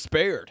 So you were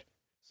spared.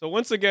 So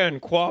once again,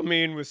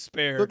 Kwame was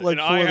spared, Took like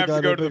and 4 I of the have to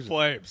go goddamn to the pictures.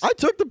 flames. I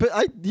took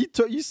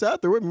the. You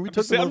sat there with me. We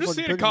took the I'm just motherfucking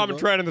seeing a pictures, common bro.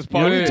 trend in this You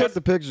were- We podcast. took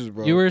the pictures,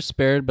 bro. You were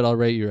spared, but I'll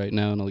rate you right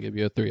now, and I'll give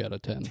you a 3 out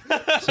of 10.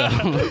 So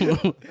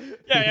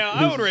yeah,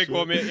 I would rate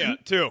Kwame. Yeah,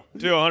 2,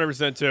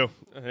 100% 2.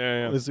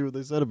 Yeah. Let's see what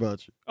they said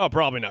about you. Oh,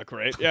 probably not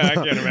great. Yeah, I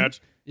can't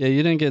imagine. yeah,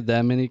 you didn't get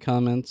that many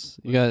comments.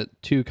 You got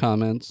 2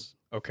 comments,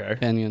 Okay.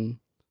 Kenyon.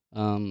 I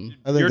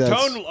think Your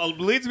that's- tone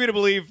leads me to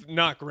believe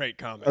not great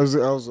comments.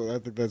 I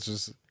think that's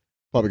just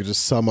probably could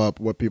just sum up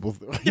what people.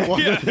 Yeah,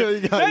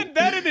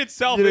 that in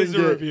itself is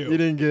a review. You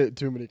didn't get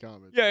too many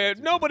comments. Yeah,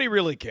 nobody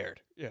really cared.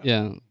 Yeah.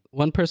 Yeah,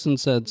 one person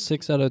said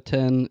 6 out of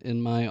 10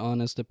 in my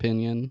honest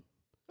opinion.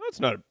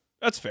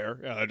 That's fair.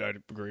 Yeah, I'd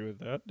agree with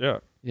that. Yeah.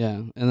 Yeah,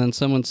 and then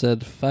someone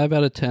said 5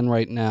 out of 10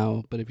 right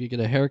now, but if you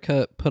get a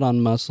haircut, put on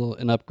muscle,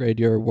 and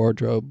upgrade your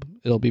wardrobe,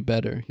 it'll be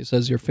better. He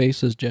says your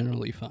face is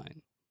generally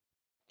fine.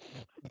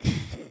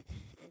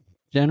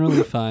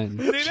 Generally fine.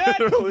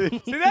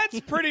 See, that's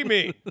pretty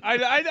mean.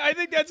 I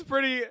think that's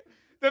pretty.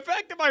 The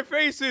fact that my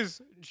face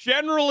is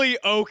generally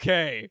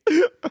okay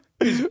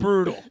is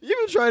brutal.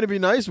 Even trying to be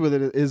nice with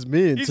it is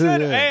mean He too.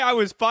 said, yeah. "Hey, I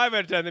was 5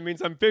 out of 10. That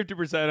means I'm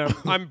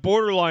 50%. I'm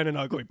borderline an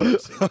ugly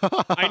person.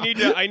 I need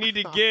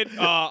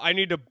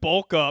to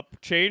bulk up,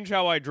 change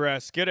how I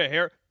dress, get a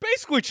hair,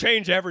 basically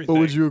change everything." But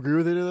would you agree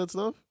with any of that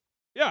stuff?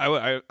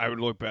 Yeah, I would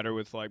look better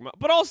with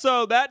but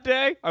also that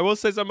day, I will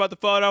say something about the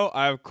photo.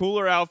 I have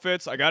cooler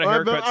outfits. I got a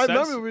haircut. I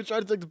remember we tried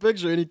to take the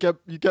picture, and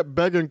you kept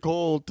begging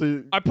Cole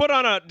to. I put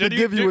on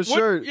give you a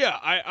shirt. Yeah,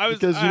 I was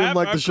Because you didn't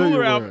like the shirt you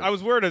were wearing. I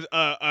was wearing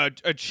a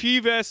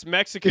Chivas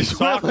Mexican You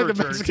wear soccer like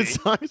a Mexican jersey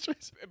soccer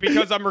jersey.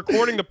 because I'm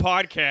recording the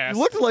podcast. You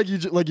looked like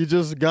you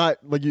just got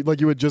like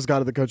you had just got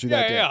to the country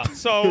that day. yeah.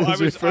 So It I was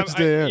your was, first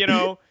day in. you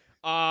know,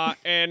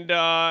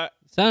 and.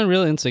 Sound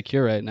real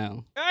insecure right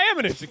now. I am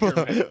an insecure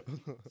man.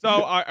 So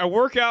I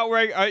work out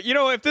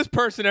if this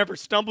person ever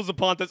stumbles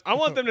upon this, I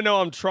want them to know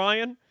I'm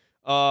trying.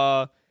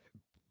 Got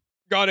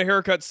a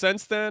haircut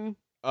since then.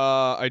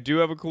 I do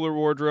have a cooler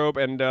wardrobe,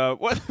 and the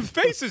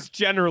face is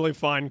generally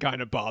fine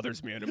kind of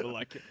bothers me, and I'm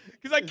like,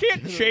 because I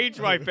can't change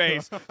my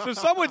face. So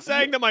someone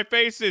saying that my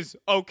face is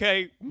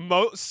okay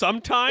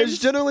sometimes.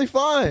 It's generally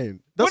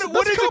fine. That's, what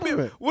that's does a it compliment.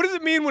 mean? What does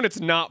it mean when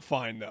it's not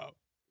fine though?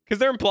 Because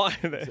they're implying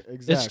that.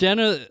 Exactly. It's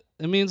generally.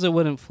 It means it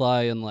wouldn't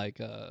fly in like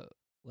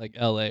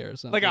LA or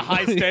something. Like a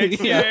high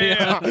stakes.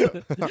 Yeah.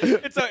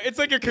 It's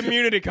like a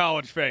community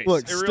college face.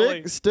 Look,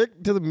 It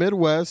stick to the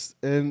Midwest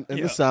and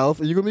Yeah. the South,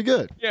 and you're gonna be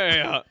good.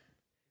 Yeah.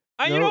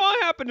 No. I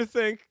happen to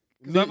think,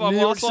 because New- I've New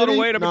York lost a lot of City,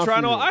 weight, I've been not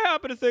trying for to. you. I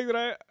happen to think that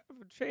I have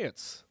a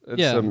chance.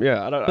 Yeah. I don't. But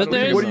I don't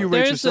there's, What do you rate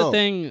there's yourself? the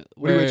thing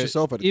What do you rate where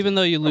yourself at a even 10?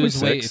 though you Probably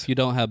lose weight 6. if you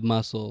don't have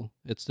muscle,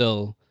 it's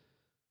still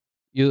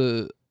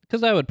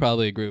because I would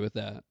probably agree with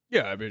that.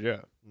 Yeah, I mean,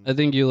 yeah. I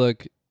think you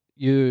look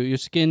you're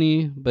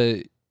skinny,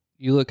 but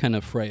you look kind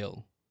of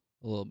frail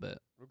a little bit.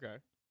 Okay.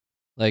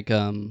 Like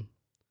and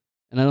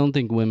I don't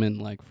think women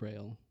like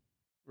frail.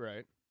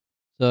 Right.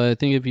 So I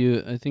think if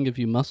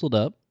you muscled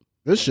up,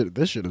 This shit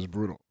is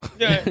brutal.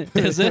 Yeah.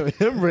 is it?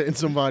 Him rating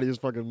somebody is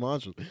fucking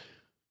monstrous.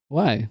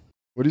 Why?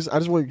 What do you? I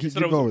just want to You keep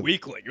said I was a going. with it.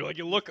 weakling. You're like,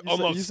 you look You said-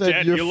 almost you said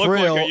dead. you're You look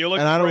frail, like you look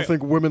and I don't frail.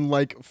 think women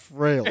like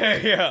frail.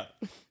 Yeah.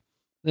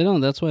 They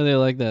don't. That's why they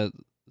like that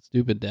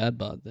stupid dad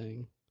bod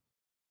thing.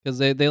 Because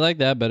they like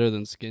that better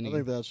than skinny. I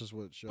think that's just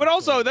what. Shows But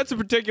also, up. that's a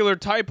particular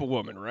type of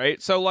woman,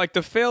 right? So, like,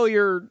 the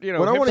failure, you know.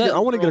 But I want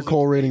to get a hipster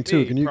Cole girls rating on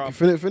too. TV Can you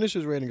probably- finish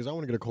his rating? Because I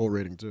want to get a Cole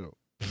rating too.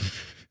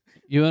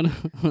 You want? I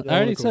I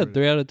already wanna said go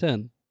 3 out of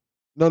 10.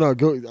 No,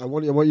 go. I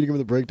want you to give me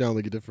the breakdown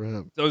like you did for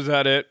him. So is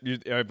that it?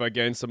 If I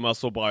gain some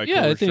muscle by a Yeah,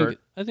 cooler I think. shirt?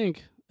 I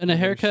think. And a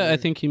haircut, I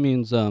think he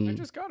means I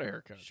just got a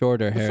haircut.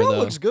 shorter The hair fro though.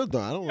 looks good though.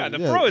 I don't. Yeah, the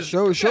yeah, fro is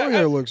show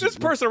hair looks. This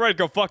person ready to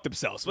go fuck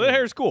themselves. But the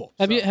hair's cool.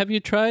 Have so. you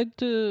tried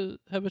to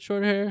have a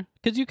short hair?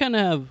 Because you kind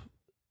of have.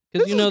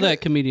 Because This you is know good.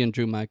 that comedian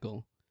Drew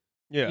Michael.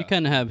 Yeah. You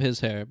kind of have his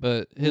hair,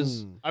 but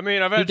his I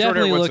mean, I've he had short hair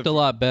definitely once. looked a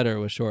lot better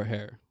with short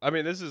hair. I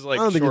mean, this is I like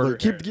don't think it shorter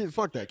look. hair.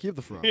 Fuck that. Keep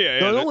the fro. Yeah,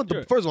 Don't that's let the,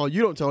 good. first of all,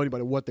 you don't tell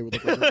anybody what they would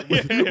look like.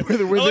 Yeah, yeah. with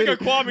I like any- a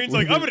Kwame's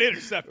like, I'm gonna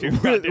intercept you.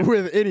 with, goddamn.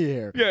 with any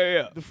hair.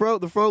 Yeah. The fro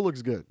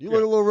looks good. You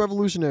look a little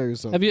revolutionary or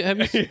something.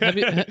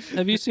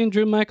 Have you seen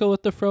Drew Michael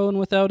with the fro and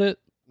without it?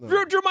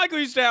 No. Drew Michael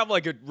used to have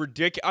like a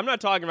ridiculous. I'm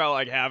not talking about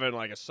like having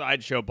like a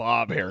sideshow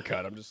Bob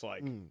haircut. I'm just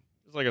like,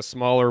 it's like a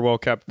smaller, well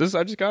kept. This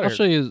I just got. I'll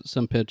show you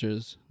some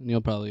pictures, and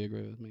you'll probably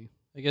agree with me.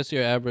 I guess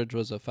your average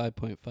was a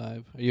 5.5.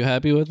 Are you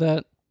happy with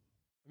that?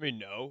 I mean,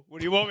 no. What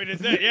do you want me to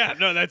say? Yeah,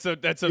 no. That's You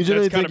that's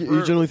generally kind think of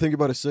you generally think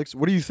about a 6.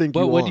 What do you think?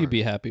 What you would are? you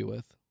be happy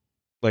with?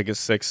 like a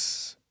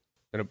 6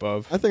 and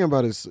above. I think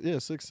about it.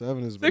 6,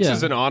 7 is. 6 Yeah.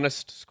 is an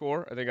honest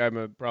score. I think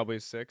I'm probably a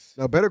 6.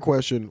 Now, better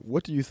question.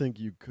 What do you think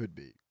you could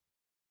be?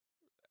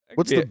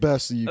 What's the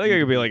best that you? I think I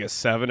could be like a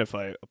 7 if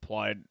I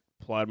applied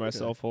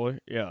myself fully.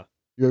 Yeah.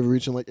 You ever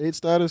reaching like 8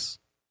 status?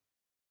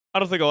 I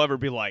don't think I'll ever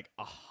be like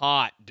a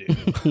hot dude. I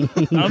don't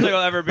think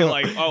I'll ever be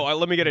like, oh,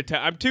 let me get a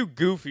I'm too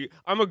goofy.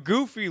 I'm a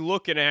goofy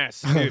looking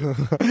ass dude.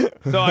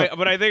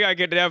 But I think I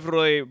could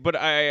definitely.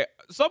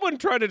 Someone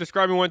tried to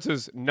describe me once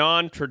as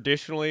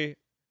non-traditionally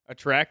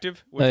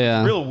attractive, which is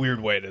a real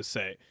weird way to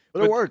say.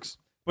 But it works.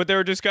 But they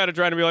were just kind of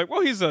trying to be like,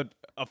 well, he's a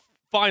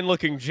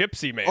fine-looking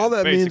gypsy man. All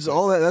that basically.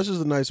 means, that's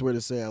just a nice way to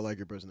say I like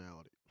your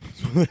personality.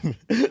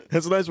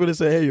 That's a nice way to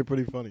say, hey, you're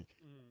pretty funny.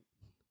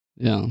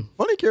 Yeah.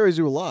 Funny carries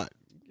you a lot.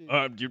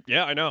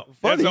 Yeah, I know.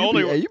 Funny,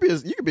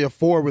 that's you could be a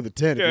 4 with a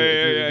 10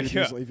 if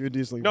you're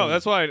decently No, funny.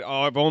 that's why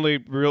I've only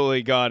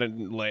really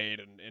gotten laid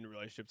in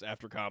relationships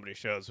after comedy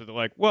shows where they're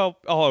like, well,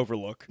 I'll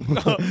overlook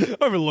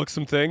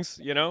some things,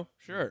 you know?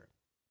 Sure.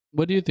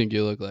 What do you think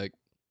you look like?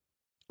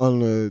 On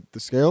the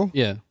scale?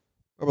 Yeah.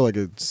 Probably like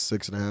a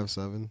 6.5,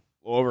 7.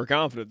 Well,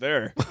 overconfident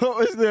there.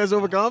 Oh, isn't that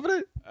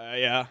overconfident?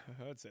 Yeah,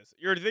 I would say so.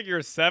 You think you're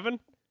a 7?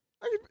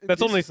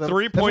 That's only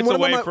 3 points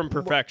away from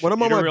perfection. When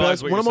I'm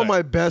on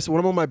my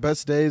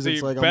best days, so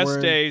it's like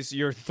best days,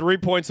 you're 3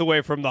 points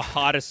away from the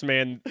hottest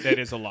man that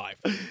is alive.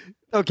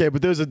 Okay,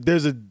 but there's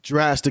a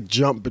drastic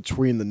jump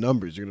between the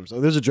numbers. You know what I'm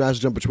saying? There's a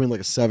drastic jump between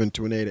like a 7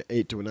 to an 8, an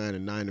 8 to a 9,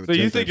 and 9 to a 10.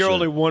 So you think you're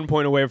only 1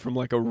 point away from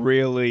like a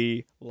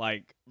really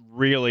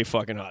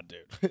fucking hot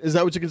dude? Is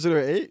that what you consider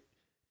an 8?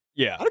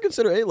 Yeah. I don't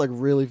consider 8 like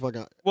really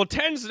fucking. Well,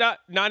 10's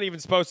not even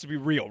supposed to be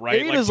real, right?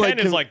 8 like is 10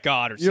 is like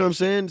God or something. You know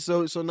what I'm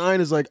saying? So 9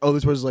 is like, oh,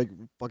 this person's like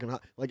fucking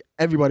hot. Like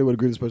everybody would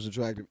agree this person's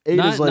attractive. 8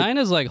 is like 9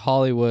 is like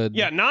Hollywood.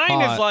 Yeah, 9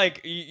 hot. is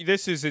like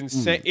this is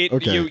insane.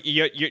 Okay.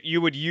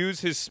 You would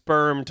use his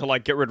sperm to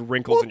like get rid of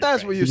wrinkles. Well, in if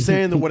that's your what face. you're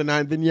saying, then what a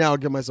 9? Then yeah, I'll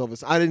give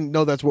myself a. I didn't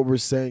know that's what we're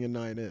saying a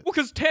 9 is. Well,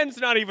 because 10's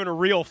not even a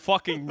real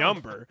fucking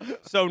number.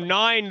 So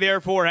 9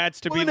 therefore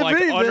has to be Well, like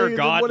if anything,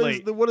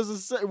 ungodly. What does it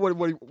say? What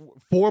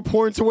 4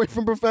 points away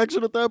from perfection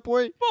at that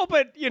point? Well,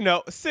 but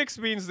 6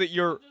 means that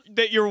you're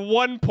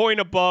 1 point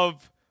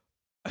above.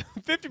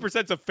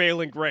 50%'s a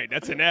failing grade.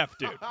 That's an F,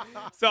 dude.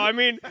 So I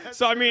mean,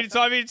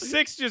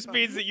 6 just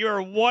means that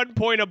you're 1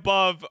 point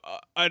above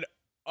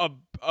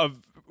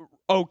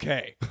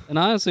okay. And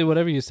honestly,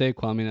 whatever you say,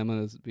 Kwame, I'm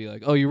gonna be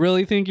like, "Oh, you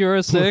really think you're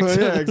a 6?"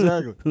 Yeah,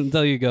 exactly.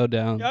 Until you go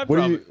down. Yeah,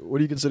 What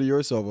do you consider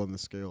yourself on the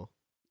scale?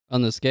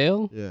 On the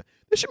scale? Yeah,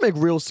 they should make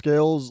real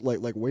scales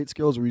like weight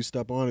scales where you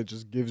step on it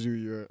just gives you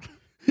your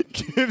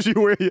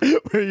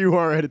where you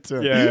are at a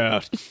 10. Yeah,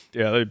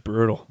 they're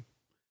brutal.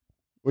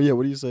 Well, yeah.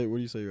 What do you say? What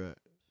do you say you're at?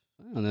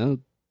 I don't know,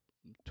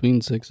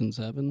 between 6 and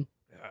 7.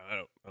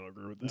 I don't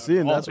agree with that. See,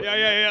 and Oh, that's what,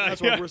 yeah.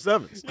 That's why we're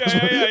 7s.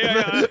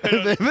 Yeah.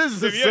 This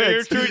is a If 6.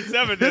 you're 2 and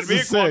 7, then This me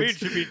and is Kwame 6.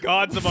 should be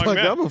gods among Fuck,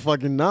 men. I'm a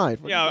fucking 9.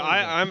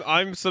 Yeah,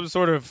 I'm some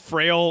sort of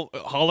frail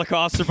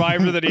Holocaust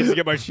survivor that needs to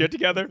get my shit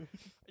together.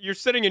 You're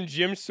sitting in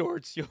gym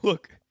shorts. You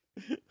look.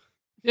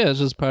 Yeah, it's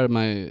just part of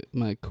my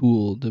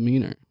cool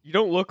demeanor. You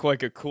don't look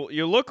like a cool.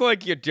 You look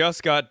like you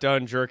just got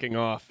done jerking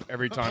off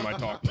every time I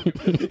talk to you.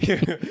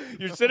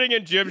 You're sitting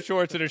in gym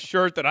shorts and a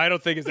shirt that I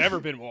don't think has ever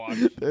been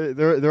washed.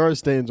 There are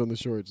stains on the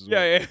shorts as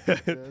well. Yeah.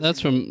 That's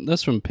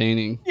from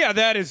painting. Yeah,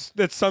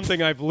 that's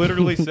something I've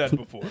literally said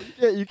before.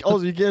 Yeah, you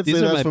can't These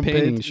say are that's my from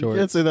painting painting. shorts.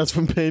 You can't say that's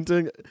from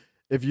painting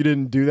if you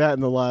didn't do that in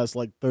the last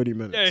like 30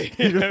 minutes.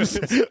 Yeah. You know what I'm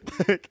saying?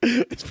 Like,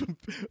 it's from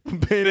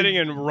painting Sitting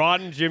in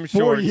rotten gym 4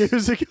 shorts,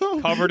 years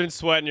ago. covered in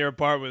sweat in your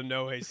apartment with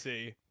no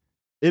AC.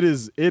 It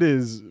is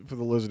for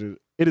the listeners.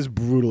 It is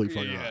brutally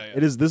fucking hot. Yeah.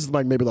 This is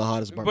like maybe the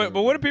hottest apartment.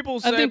 But what do people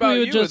I say think about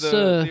we you? would just.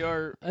 the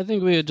art? I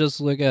think we would just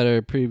look at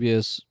our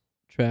previous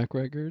track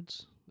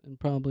records and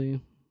probably.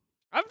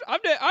 Oh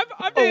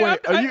wait,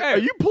 are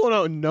you pulling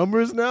out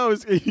numbers now?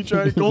 Are you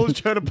trying? Cole's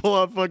trying to pull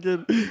out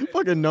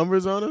fucking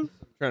numbers on us?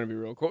 Trying to be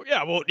real cool.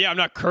 Yeah, well, I'm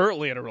not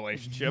currently in a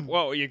relationship.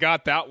 Well, you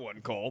got that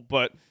one, Cole.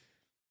 But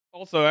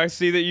also, I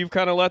see that you've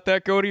kind of let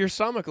that go to your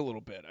stomach a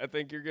little bit. I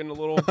think you're getting a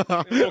little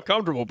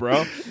comfortable,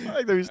 bro. I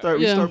think that we start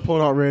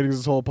pulling out ratings.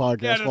 This whole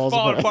podcast Yeah, just falls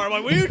falling apart. apart. I'm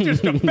like, well, you're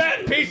just a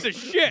fat piece of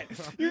shit.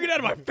 You get out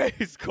of my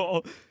face,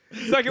 Cole.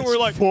 Second, we're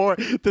like, 4.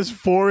 This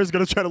 4 is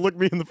gonna try to look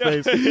me in the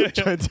face,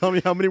 trying to tell me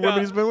how many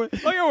women he's been with.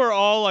 Like, we're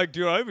all like,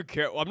 dude, I don't even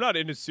care. I'm not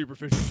into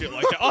superficial shit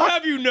like that. I'll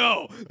have you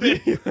know.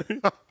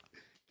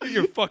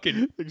 You're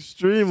fucking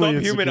Extremely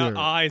subhuman insecure.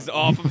 eyes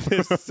off of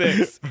this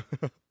 6.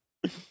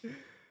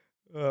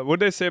 What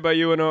did they say about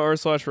you in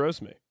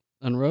r/Roastme?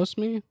 On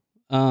Roastme?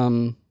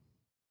 So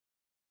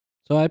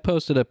I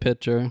posted a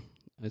picture.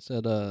 I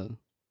said,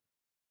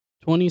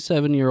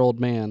 27-year-old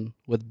man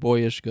with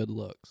boyish good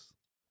looks.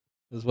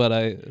 Is what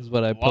I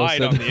Lied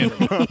posted. on the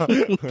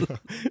internet.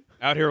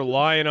 Out here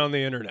lying on the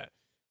internet.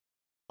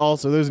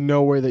 Also, there's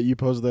no way that you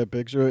posted that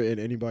picture and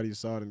anybody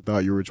saw it and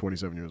thought you were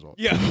 27 years old.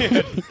 Yeah.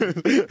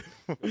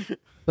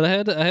 But I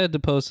had to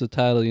post the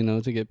title,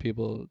 to get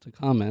people to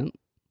comment.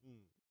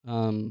 A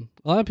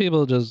lot of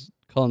people just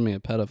called me a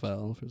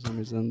pedophile for some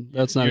reason.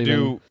 That's not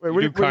even. Wait, what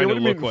do you kind of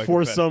mean look like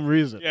for a some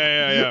reason?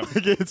 Yeah.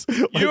 Like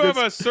You have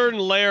a certain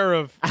layer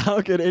of.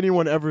 How could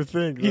anyone ever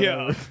think? that?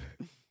 Yeah.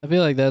 I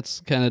feel like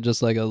that's kind of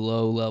just like a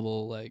low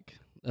level, like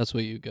that's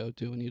what you go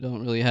to when you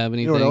don't really have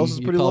anything. You know what else is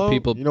you pretty call low?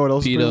 people You know what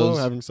else is pretty low? pedos.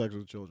 Having sex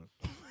with children.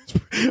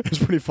 it's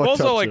pretty fucked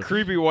Also, up. like too.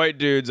 creepy white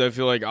dudes, I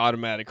feel like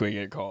automatically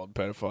get called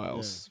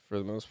pedophiles for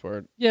the most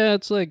part. Yeah,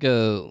 it's like I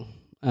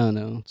don't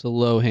know. It's a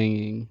low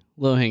hanging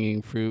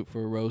fruit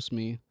for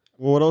Roastme.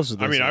 Well, what else is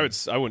there? I mean, I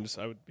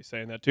would be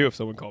saying that too if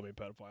someone called me a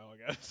pedophile.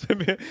 I guess. I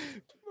mean,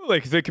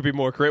 like they could be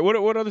more creative.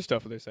 What other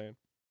stuff are they saying?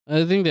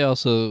 I think they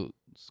also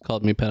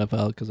called me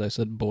pedophile because I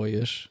said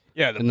boyish.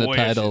 Yeah, the in the boyish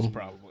title. is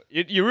probably.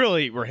 You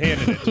really were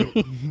handed it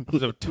to.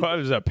 It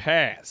was a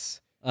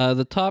pass.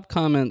 The top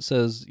comment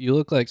says, "You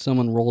look like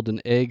someone rolled an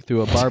egg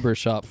through a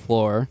barbershop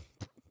floor."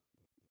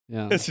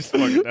 Yeah, That's just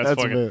fucking. That's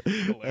fucking That's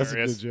a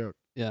hilarious. good joke.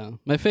 yeah.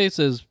 My face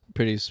is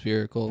pretty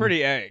spherical.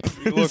 Pretty egg.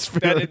 You look,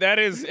 that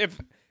is if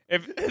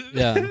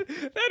Yeah.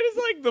 that is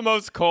like the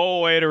most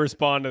cold way to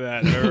respond to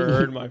that I've ever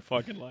heard in my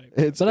fucking life.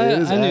 But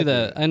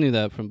I knew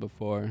that from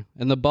before,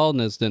 and the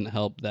baldness didn't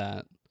help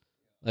that.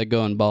 Like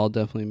going bald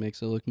definitely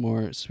makes it look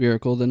more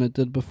spherical than it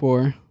did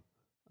before.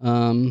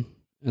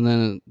 And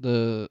then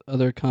the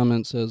other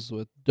comment says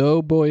with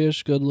dough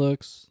boyish good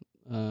looks.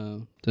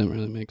 Didn't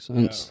really make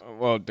sense. Yeah,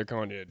 well, they're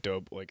calling you a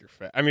dope like you're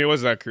fat. I mean, it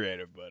wasn't that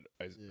creative, but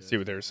I see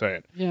what they were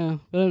saying. Yeah,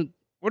 but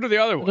What are the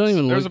other don't ones?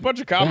 even There's look a bunch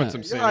of comments bad.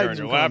 I'm seeing here on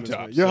your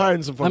laptop. You're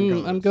hiding some funny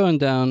I'm comments. going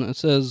down. It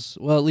says,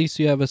 well, at least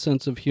you have a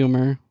sense of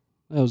humor.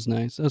 That was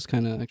nice. That was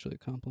kind of actually a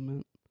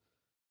compliment.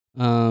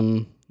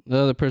 The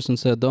other person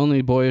said, the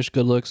only boyish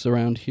good looks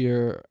around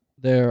here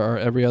there are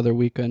every other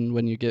weekend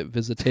when you get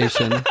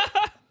visitation.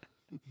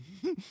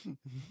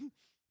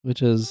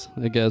 Which is,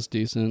 I guess,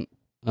 decent.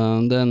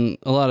 Then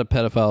a lot of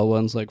pedophile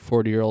ones, like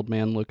 40-year-old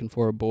man looking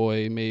for a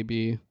boy,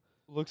 maybe.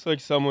 Looks like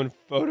someone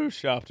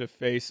photoshopped a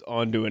face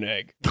onto an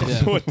egg. Yeah.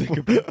 That's what they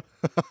could be.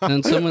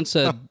 And someone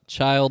said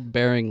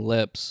child-bearing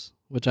lips,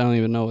 which I don't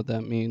even know what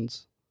that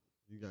means.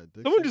 You got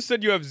dick Someone just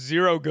said you have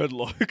zero good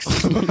looks.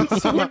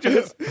 Someone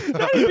just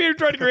not even being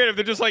trying to creative.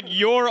 They're just like,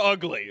 you're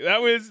ugly.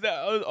 That was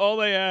all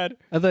they had.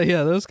 I thought,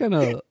 yeah, that was kind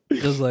of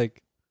just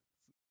like,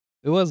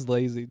 it was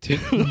lazy too.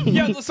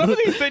 Yeah, some of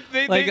these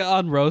they like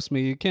on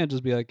Roastme, you can't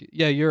just be like,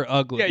 yeah, you're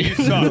ugly. Yeah, you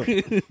suck.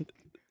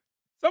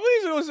 Some of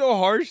these are so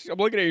harsh. I'm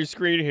looking at your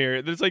screen here.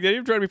 It's like they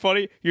even try to be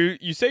funny.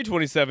 You say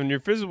 27, your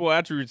physical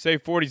attributes say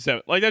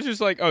 47. Like that's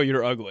just like, oh,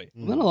 you're ugly.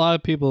 Then a lot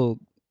of people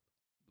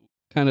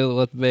kind of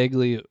let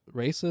vaguely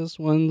racist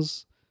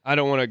ones. I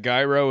don't want a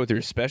gyro with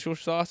your special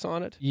sauce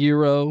on it.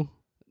 Gyro.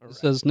 Right.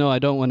 Says, no, I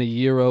don't want a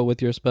gyro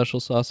with your special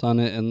sauce on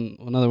it. And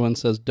another one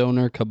says,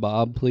 donor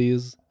kebab,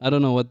 please. I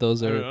don't know what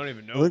those I are. don't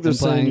even know. I think they're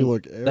saying you implying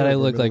look that I Arab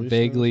or look like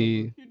Middle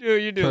Eastern or vaguely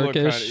You do look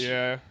kind of, Turkish.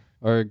 yeah.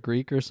 or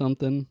Greek or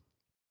something.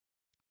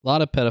 A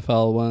lot of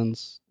pedophile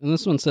ones. And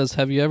this one says,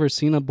 have you ever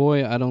seen a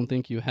boy? I don't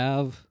think you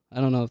have.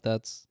 I don't know if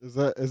that's...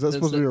 something. Is that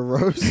supposed to be a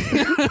roast?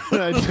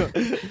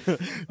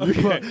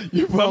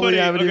 You probably Somebody,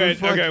 haven't even okay,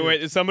 fucking...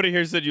 wait. Somebody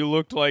here said you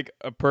looked like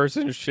a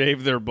person who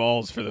shaved their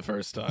balls for the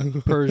first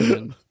time.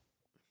 Persian.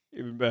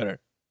 Even better.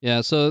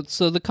 Yeah, so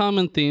the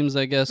common themes,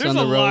 I guess, There's on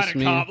a the lot roast of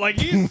me. like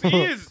he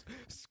is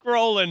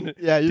scrolling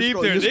Yeah, you deep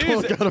scroll- there. you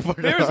scroll kinda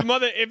fucking There's hard.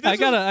 mother. If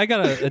this I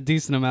got a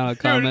decent amount of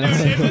dude, comments.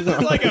 if this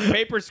is like a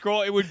paper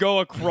scroll, it would go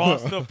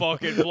across the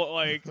fucking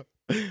like.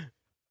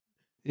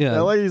 Yeah.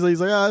 Yeah, like he's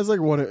like, ah, it's like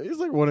one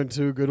and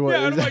two good ones.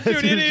 Yeah, I'm like,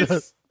 dude, it He's is.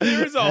 just-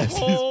 There's a as he's-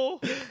 whole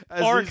as he's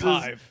just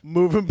archive.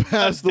 moving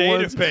past the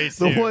ones, database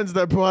the here. ones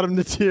that brought him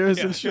to tears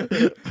Yeah. and shit.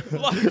 A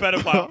lot of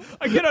pedophile.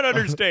 I cannot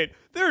understand.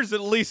 There's at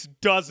least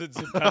dozens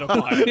of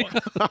pedophile.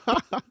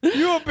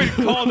 You have been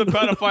called a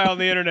pedophile on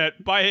the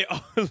internet by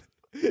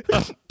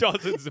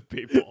dozens of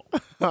people.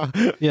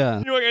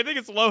 Yeah. You're like, I think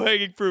it's low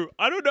hanging fruit.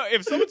 I don't know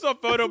if someone saw a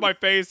photo of my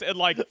face and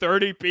like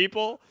 30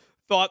 people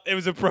thought it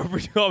was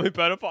appropriate to call me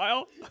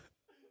pedophile.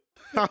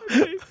 God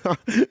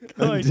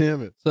Like-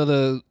 damn it.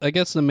 So I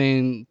guess the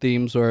main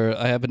themes were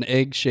I have an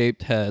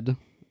egg-shaped head,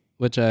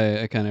 which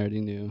I kind of already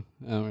knew.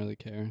 I don't really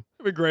care.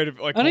 It'd be great if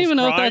like I don't Cole's even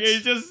know if crying,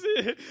 that's- he's just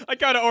I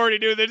kind of already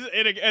knew. They're just,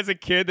 as a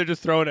kid, they're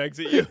just throwing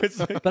eggs at you. It's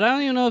like, But I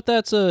don't even know if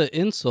that's an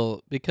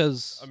insult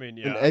because I mean,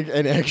 An yeah.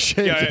 egg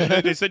shaped. Yeah,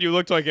 they said you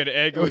looked like an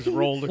egg was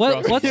rolled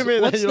across. what's You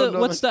mean that what's you don't know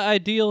what's the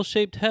ideal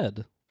shaped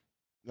head?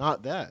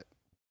 Not that.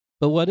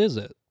 But what is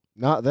it?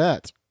 Not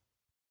that.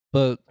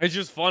 But It's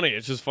just funny.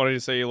 It's just funny to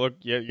say you look.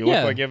 Yeah, you Yeah.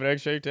 look like you have an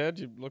egg-shaped head.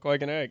 You look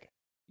like an egg.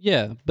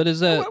 yeah, but is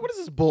that What is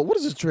this bull? What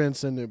is this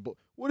transcendent bull?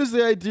 What is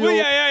the ideal? Well,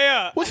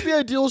 yeah. What's the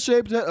ideal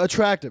shaped head?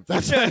 Attractive.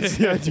 That's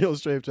the ideal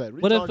shaped head.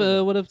 what if what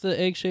if what if the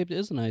egg shaped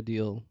isn't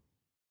ideal?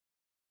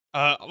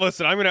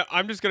 Listen,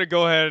 I'm just gonna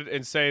go ahead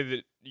and say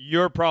that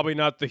you're probably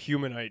not the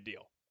human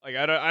ideal. Like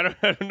I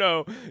don't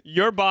know.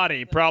 Your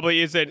body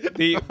probably isn't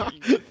the.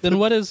 Then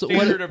what is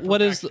Standard of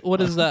what is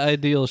perfection. the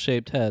ideal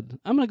shaped head?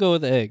 I'm gonna go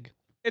with egg.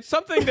 It's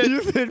something that.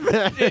 you think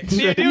that the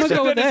I'm ideal gonna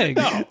go shaped with head egg.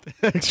 isn't-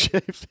 No, egg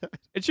shaped head?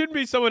 it shouldn't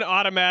be someone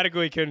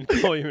automatically can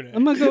call you an egg.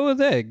 I'm gonna go with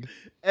egg.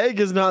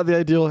 Egg is not the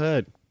ideal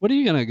head. What are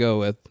you gonna go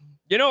with?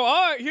 You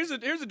know, here's the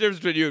difference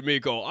between you and me,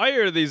 Cole. I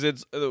hear these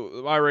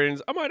my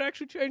ratings. I might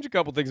actually change a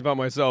couple things about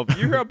myself.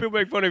 You hear how people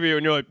make fun of you,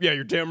 and you're like, "Yeah,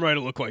 you're damn right. I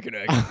look like an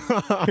egg."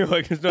 You're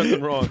like, "There's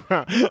nothing wrong."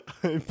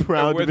 I'm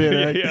proud to be an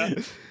egg.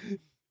 Yeah.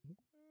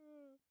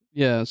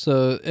 Yeah,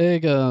 so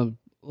egg.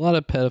 lot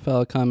of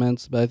pedophile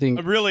comments, but I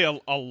think Really,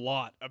 a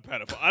lot of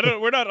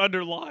pedophile. We're not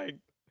underlying.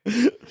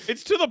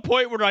 It's to the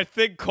point where I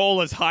think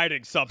Cole is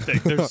hiding something.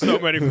 There's so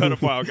many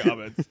pedophile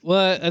comments.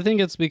 well, I think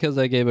it's because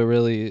I gave a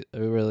really.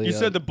 You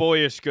said the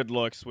boyish good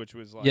looks, which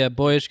was like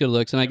boyish good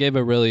looks, and I gave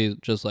a really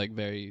just like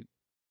very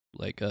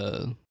like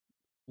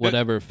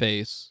whatever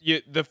face.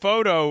 the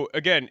photo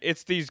again.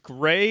 It's these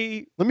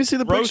gray. Let me see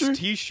the roast picture.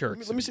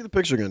 T-shirts. Let me see the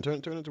picture again.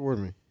 Turn it toward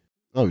me.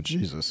 Oh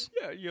Jesus!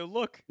 Yeah, you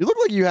look. You look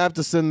like you have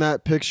to send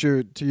that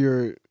picture to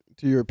your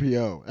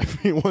PO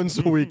every once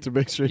a week to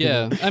make sure.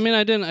 Yeah, You know. I mean,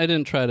 I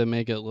didn't try to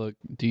make it look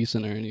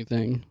decent or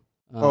anything.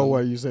 Oh,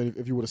 what you said?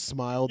 If you would have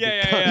smiled,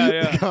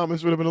 Yeah. the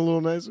comments would have been a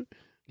little nicer.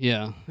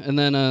 Yeah, and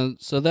then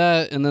so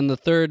that, and then the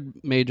third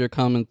major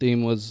common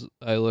theme was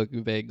I look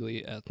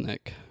vaguely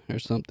ethnic or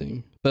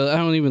something, but I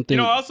don't even think. You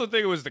know, I also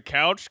think it was the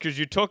couch because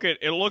you took it.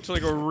 It looked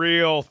like a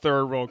real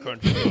third world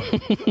country.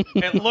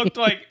 It looked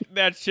like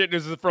that shit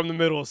is from the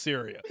middle of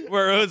Syria,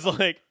 where it was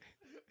like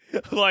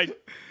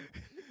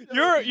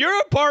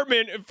your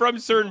apartment from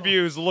certain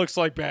views looks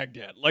like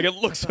Baghdad. Like it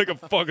looks like a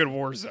fucking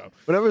war zone.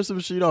 Whenever some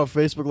shit on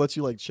Facebook lets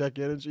you like check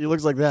in, and he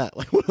looks like that.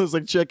 Like one of those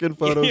like check-in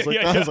photos.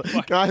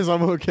 Guys,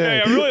 I'm okay.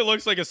 Yeah, it really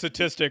looks like a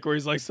statistic where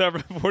he's like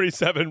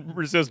 747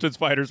 resistance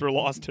fighters were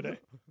lost today.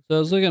 So I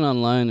was looking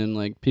online and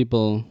like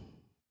people,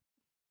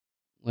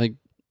 like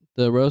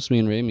the Roastme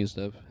and Rateme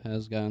stuff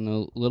has gotten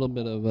a little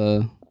bit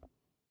of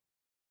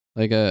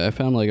I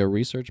found like a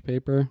research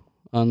paper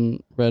on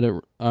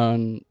Reddit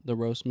on the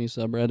Roastme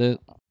subreddit.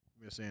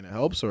 You're saying it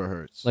helps or it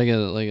hurts? I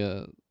don't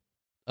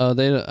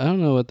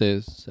know what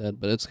they said,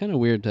 but it's kind of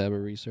weird to have a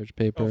research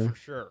paper. Oh, for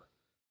sure.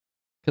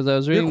 Because I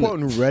was You're reading.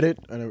 quoting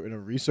Reddit in a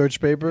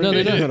research paper? No,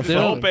 they don't.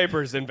 The whole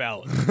paper is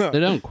invalid. They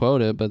don't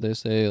quote it, but they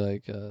say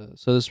like.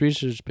 So this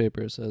research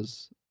paper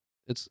says,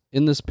 "It's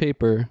in this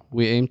paper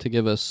we aim to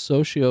give a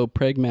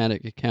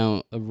socio-pragmatic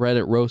account of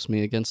Reddit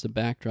Roastme against a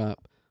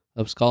backdrop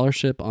of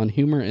scholarship on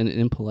humor and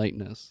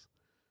impoliteness."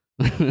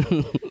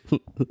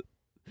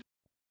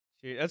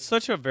 Gee, that's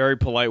such a very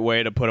polite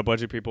way to put a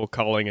bunch of people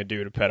calling a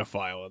dude a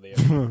pedophile at the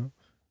end.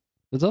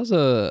 It's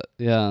also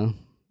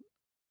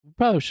we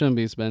probably shouldn't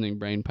be spending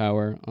brain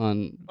power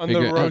on the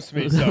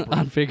Roastme subreddit.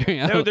 on figuring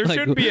out. No, there like,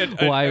 shouldn't be a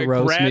why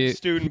grad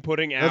student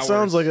putting hours. That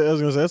sounds like I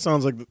was gonna say. That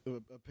sounds like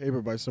a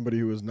paper by somebody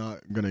who is not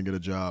gonna get a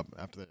job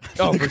after that.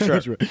 Oh,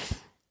 for sure.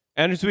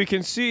 And as we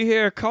can see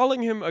here,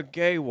 calling him a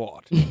gay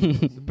wad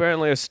is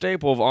apparently a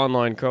staple of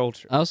online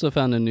culture. I also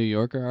found a New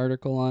Yorker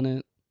article on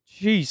it.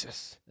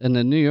 Jesus. And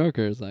the New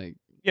Yorker is like,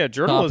 yeah,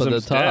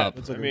 journalism's top.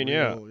 dead. Like I mean,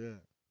 yeah.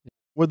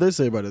 What'd they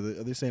say about it?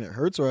 Are they saying it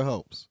hurts or it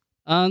helps?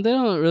 they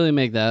don't really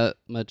make that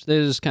much. They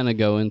just kind of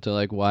go into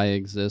like why it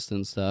exists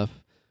and stuff.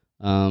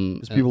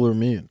 Because people are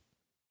mean.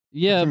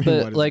 Yeah, What do you mean,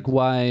 but why does like it-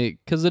 why?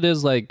 Because it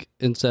is like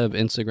instead of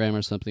Instagram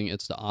or something,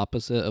 it's the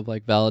opposite of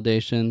like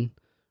validation,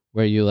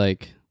 where you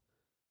like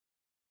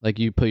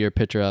you put your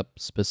picture up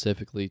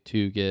specifically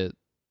to get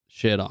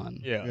shit on.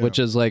 Yeah. Which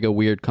is like a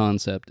weird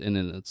concept in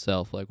and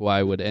itself. Like,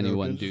 why would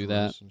anyone Joke do is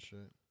that? roast and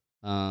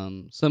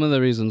shit. Some of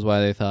the reasons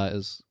why they thought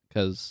is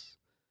because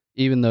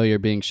even though you're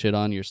being shit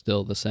on, you're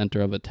still the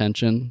center of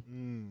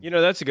attention. You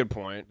know, that's a good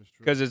point. That's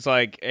true. Because it's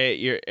like,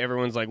 hey,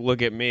 everyone's like,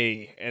 look at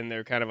me. And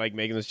they're kind of like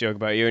making this joke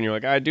about you. And you're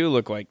like, I do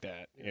look like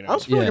that. You know? I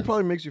also feel like Yeah. it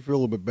probably makes you feel a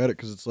little bit better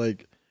because it's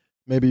like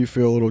maybe you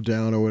feel a little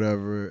down or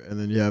whatever, and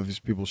then you have these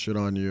people shit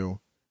on you.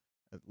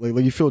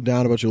 Like you feel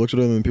down about your looks,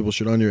 and then people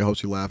shit on you. It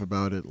helps you laugh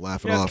about it,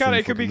 laugh it Yeah, off. it's kinda, and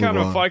it could be fucking kind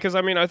move of on. fun because I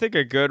mean I think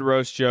a good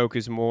roast joke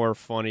is more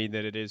funny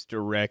than it is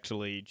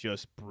directly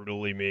just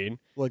brutally mean.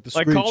 Like the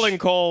Like screech. calling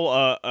Cole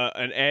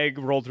an egg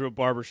rolled through a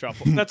barbershop.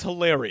 That's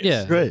hilarious.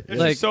 Yeah. Great. It's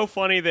Like- just so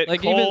funny that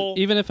Like Cole.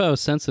 even if I was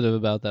sensitive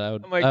about that, I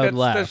would, I'm like, I would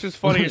laugh. that's just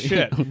funny as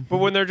shit. But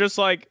when they're just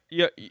like,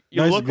 you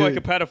Nice look good. like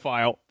a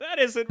pedophile, that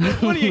isn't.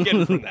 What are you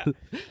getting from that?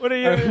 What are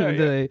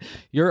you?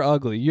 You're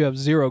ugly. You have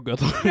zero good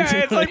looks. Yeah,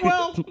 it's like,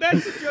 well,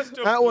 that's just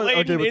a That one, okay,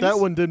 blatant but that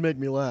one did make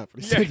me laugh.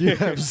 He said you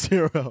have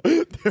zero.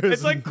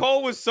 It's like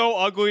Cole was so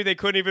ugly they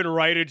couldn't even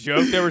write a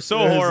joke. They were so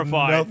there's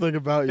horrified. Nothing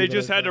about you. They that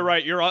just I had to know.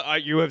 write,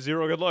 you have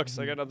zero good looks.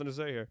 I got nothing to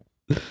say here.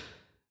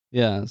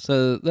 Yeah,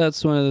 so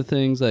that's one of the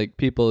things. Like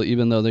people,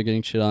 even though they're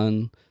getting shit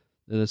on,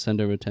 they're the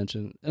center of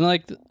attention, and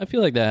like I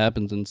feel like that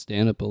happens in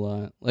stand-up a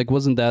lot. Like,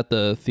 wasn't that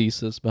the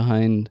thesis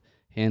behind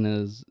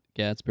Hannah's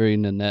Gatsby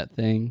Nanette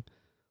thing?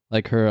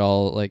 Like her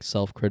all like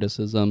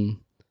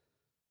self-criticism.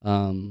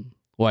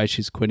 Why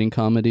she's quitting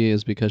comedy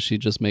is because she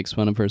just makes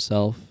fun of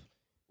herself.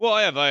 Well,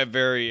 I have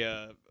very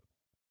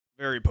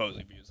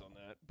opposing views on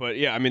that. But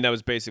yeah, I mean, that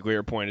was basically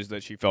her point, is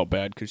that she felt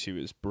bad because she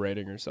was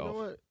berating You know herself.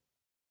 what?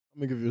 I'm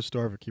gonna give you a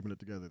star for keeping it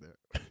together there.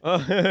 Well,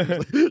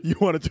 You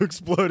wanted to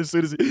explode as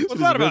soon as he. it's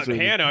not about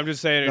Hannah. I'm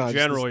just saying No, in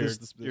just general,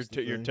 this you're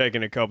thing.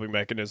 taking a coping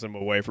mechanism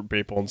away from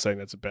people and saying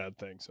that's a bad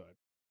thing. So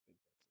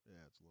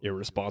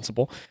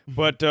irresponsible.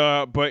 But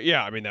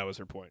yeah, I mean, that was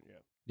her point. Yeah.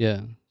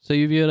 Yeah. So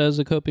you view it as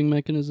a coping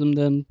mechanism,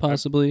 then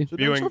possibly.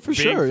 Being for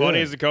sure, funny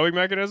yeah. is a coping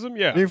mechanism.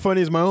 Yeah. Being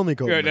funny is my only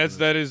coping. Yeah,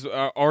 that is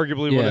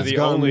arguably Yeah. one of It's the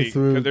gotten me only.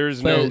 through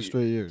There's But- no.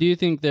 straight years. Do you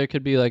think there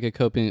could be like a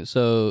coping?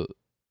 So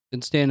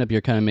in stand up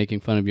you're kind of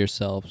making fun of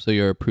yourself, so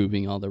you're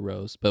approving all the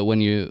roast. But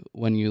when you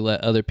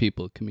let other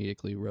people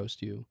comedically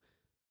roast you,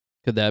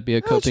 could that be a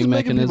it's coping just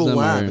making people mechanism?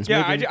 laugh. Or? It's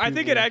Yeah, making I think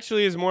people- it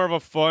actually is more of a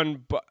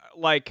fun,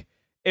 like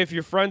if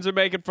your friends are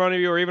making fun of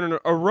you, or even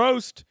a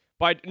roast.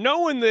 By no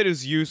one that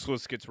is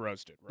useless gets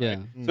roasted, right?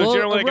 Yeah. So Well,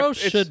 generally, a like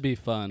roast should be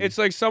fun. It's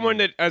like someone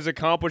that has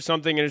accomplished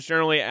something and is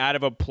generally out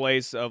of a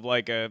place of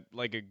like a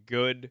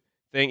good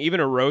thing. Even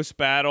a roast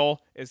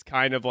battle is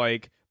kind of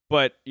like,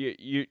 but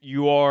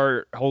you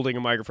are holding a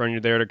microphone.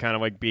 You're there to kind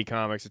of like be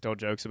comics and tell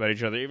jokes about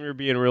each other. Even if you're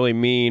being really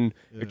mean,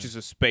 it's just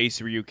a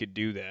space where you could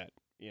do that.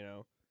 You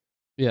know.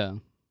 Yeah.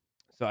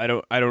 So I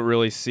don't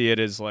really see it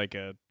as like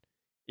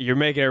you're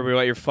making everybody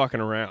like you're fucking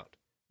around.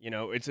 You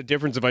know, it's a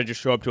difference if I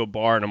just show up to a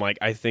bar and I'm like,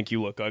 I think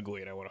you look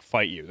ugly and I want to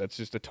fight you. That's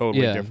just a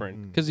totally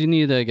different. Because you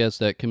need, I guess,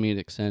 that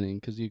comedic setting.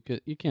 Because you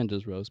can't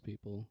just roast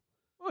people.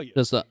 Oh, yeah.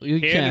 Just You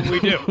can can't. and we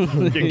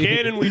do. You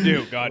can and we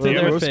do. To Goddamn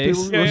their it. roast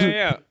face. people-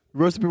 Yeah.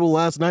 roasted people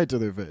last night to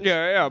their face.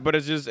 Yeah. But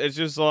it's just.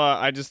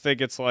 I just think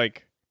it's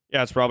like,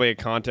 yeah, it's probably a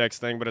context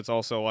thing, but it's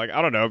also like,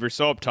 I don't know, if you're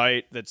so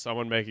uptight that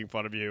someone making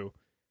fun of you,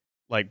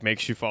 like,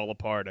 makes you fall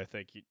apart. I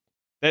think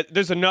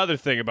there's another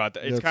thing about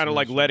that. It's That's kind of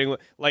like true. letting,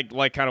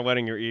 like kind of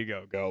letting your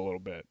ego go a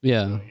little bit.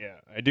 Yeah. Yeah.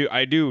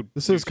 I do.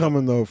 This is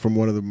coming though from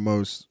one of the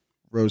most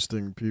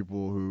roasting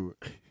people who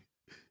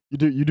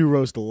you do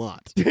roast a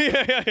lot. yeah.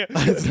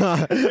 It's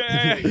not.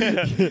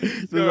 Yeah.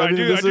 So, No, I mean,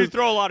 do. I do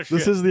throw a lot of shit.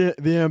 This is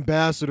the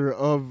ambassador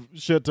of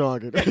shit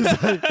talking.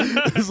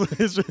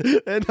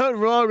 And nothing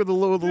wrong with the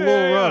little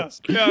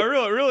roast. Yeah,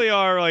 really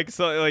are like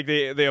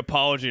the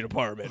apology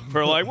department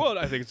for like. Well,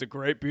 I think it's a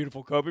great,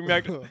 beautiful coping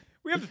mechanism.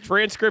 We have to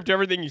transcript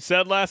everything you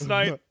said last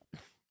night.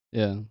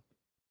 Yeah.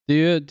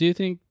 Do you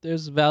think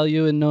there's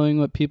value in knowing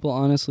what people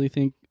honestly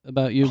think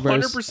about you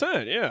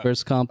 100%. Yeah.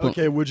 versus compliment?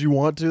 Okay, would you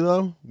want to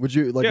though? Would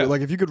you Yeah.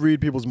 like if you could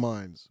read people's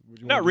minds? Would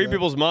you Not want to do read that?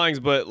 people's minds,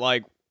 but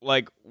like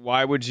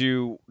why would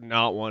you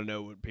not want to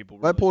know what people?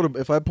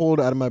 If I pulled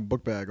out of my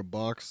book bag a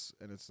box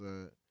and it's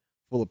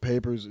full of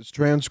papers, it's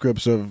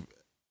transcripts of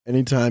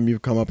any time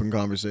you've come up in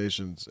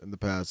conversations in the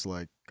past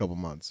like couple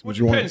months. Would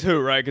you want? Depends who,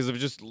 right? Because if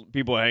it's just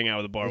people hanging out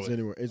with the bar It's with.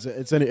 anywhere.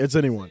 It's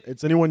anyone.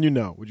 It's anyone you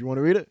know. Would you want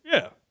to read it?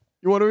 Yeah.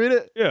 You want to read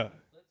it? Yeah.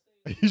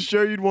 Are you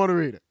sure you'd want to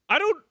read it? I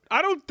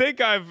don't think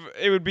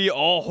it would be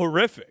all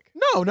horrific.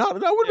 No, that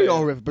would be Yeah. all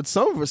horrific. But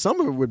some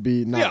of it would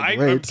be not Yeah, I'm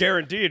great.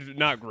 guaranteed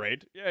not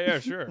great. Yeah,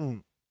 sure.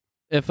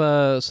 If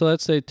so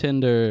let's say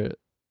Tinder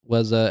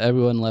was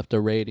everyone left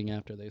a rating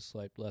after they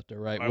swiped left or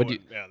right. I Would you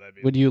wouldn't. Yeah, that'd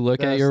be. would you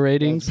look at your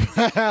ratings?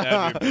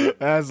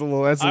 That's a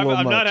little. That's a I've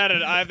little much. not had it.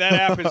 That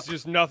app is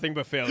just nothing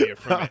but failure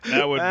for me.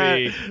 That would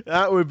be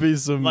That would be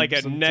some like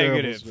a some terrible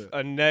negative, shit.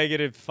 a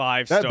negative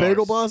 5 That stars.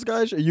 Bagel Boss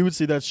guy, you would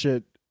see that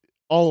shit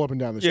all up and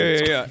down the Yeah,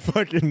 street. yeah,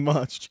 Fucking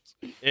much.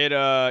 It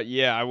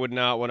yeah, I would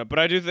not want to, but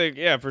I do think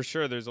for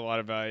sure there's a lot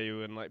of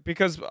value in like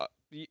because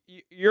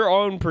your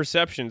own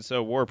perception's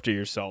so warped to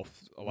yourself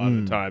a lot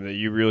of the time that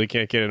you really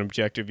can't get an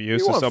objective view. You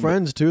So want some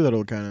friends too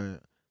that'll kind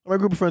of. My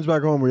group of friends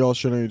back home, we all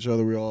shit on each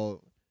other. We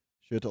all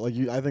shit. Like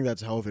I think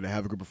that's healthy to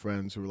have a group of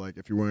friends who are like,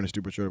 if you're wearing a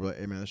stupid shirt, be like,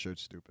 hey man, that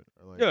shirt's stupid.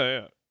 Or like, yeah. you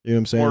know what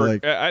I'm saying? Or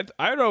Like,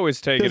 I'd always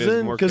take it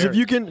as more because if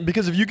you can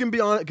be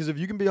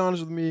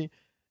honest, with me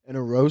in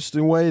a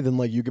roasting way, then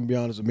like you can be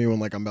honest with me when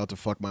like I'm about to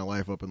fuck my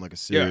life up in like a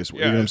serious way.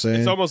 You know what I'm saying?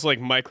 It's almost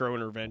like micro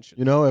intervention.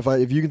 You know,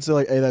 if you can say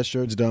like, hey, that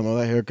shirt's dumb, oh,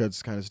 that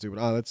haircut's kind of stupid,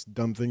 oh, that's a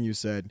dumb thing you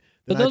said,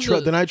 But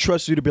then I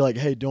trust you to be like,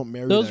 hey, don't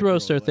marry Those that girl.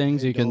 roasts are Like,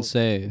 things hey, you can don't-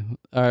 say,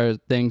 are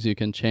things you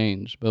can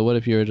change. But what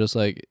if you were just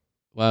like,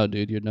 wow,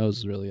 dude, your nose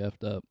is really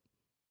effed up?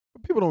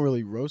 People don't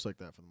really roast like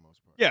that for the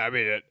most part. Yeah, I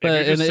mean, if But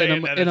you're just in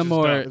saying a- that, in it's a just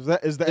more- dumb. If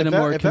that's In a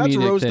more if that's a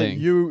comedic roast thing.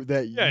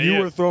 you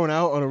were throwing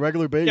out on a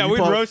regular basis, Yeah, you we'd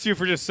probably- roast you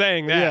for just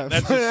saying that. Yeah,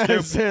 That's just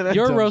stupid. saying that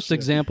Your dumb roast shit.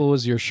 example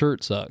was your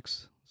shirt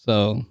sucks.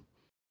 So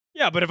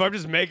Yeah, but if I'm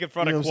just making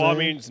fun You know of what I'm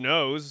saying? Kwame's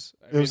nose,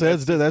 You know what I'm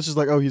saying? That's just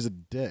like, oh, he's a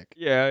dick.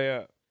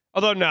 yeah.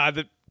 Although,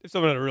 if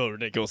someone had a real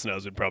ridiculous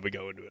nose, would probably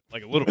go into it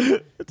like a little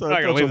bit. It's not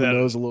gonna touch leave on the that-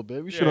 nose a little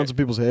bit. We shit Yeah. on some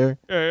people's hair.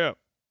 Yeah.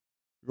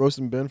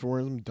 Roasting Ben for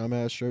wearing some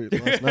dumbass shirt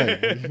last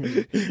night.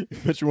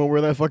 Bet you won't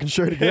wear that fucking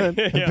shirt again.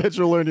 Yeah. I bet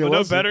you'll learn your Well, no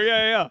lesson. better.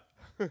 Yeah.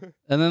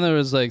 and then there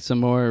was like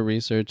some more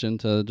research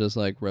into just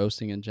like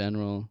roasting in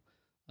general,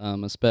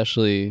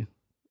 especially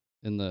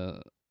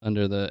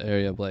under the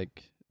area of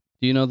like,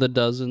 do you know the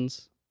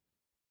dozens?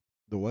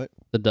 The what?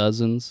 The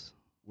dozens.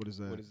 What is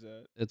that? What is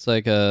that? It's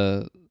like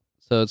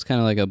it's kind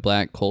of like a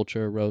black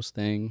culture roast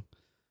thing.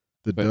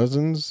 The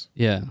dozens?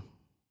 Yeah.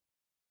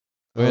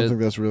 I don't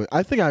think that's really.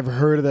 I think I've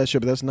heard of that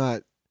shit, but that's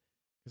not.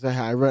 Because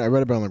I read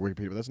about it on like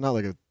Wikipedia, but that's not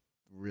like a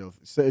real.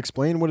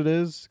 Explain what it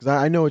is, because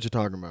I know what you're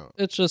talking about.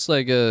 It's just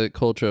like a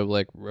culture of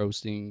like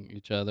roasting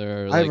each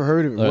other. Or I've like,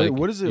 heard of it. like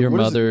What is it? Your what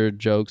is it? mother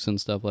jokes and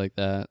stuff like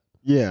that.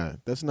 Yeah,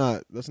 that's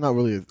not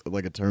really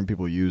like a term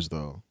people use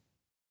though.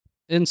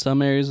 In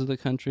some areas of the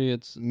country,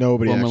 it's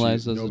Nobody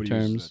Formalized actually, those nobody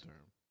terms. uses that term.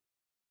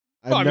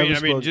 Well, I mean,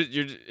 spoke-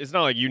 it's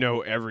not like you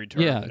know every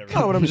term. Yeah. and every-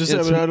 No, but I'm just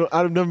saying. It's- I mean,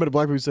 I've never met a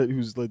black person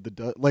who's like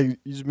like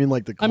you just mean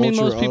like the I culture. mean,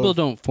 most people of-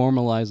 don't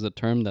formalize the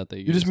term that they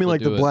use. You just mean to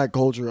like the do it. black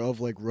culture of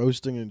like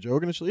roasting and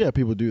joking and shit. Yeah,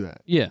 people do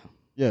that. Yeah.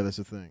 Yeah, that's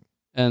the thing.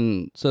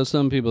 And so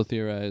some people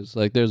theorize,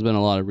 like, there's been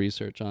a lot of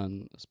research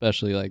on,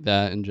 especially like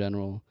that in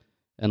general,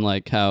 and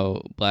like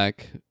how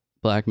black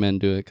men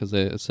do it because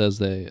it says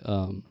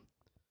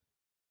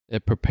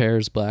it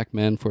prepares black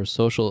men for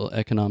social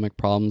economic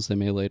problems they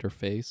may later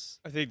face.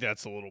 I think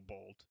that's a little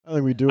bold. I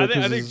think we do it.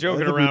 I think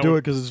joking we around do it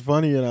with- because it's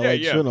funny and I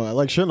like shitting on. I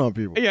like shitting on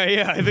people.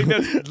 Yeah. I think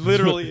that's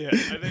literally it.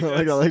 I think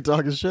I like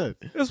talking shit.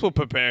 this will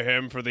prepare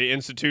him for the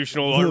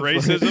institutional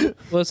racism.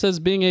 Well, it says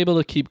being able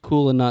to keep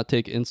cool and not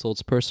take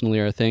insults personally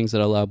are things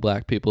that allow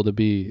black people to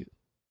be,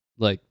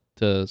 like,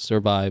 to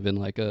survive in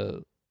like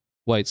a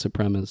white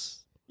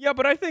supremacist. Yeah,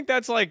 but I think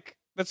that's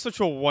such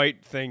a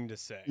white thing to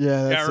say.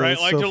 Yeah, that's right.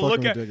 That's like so to look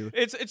fucking at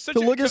ridiculous. it's such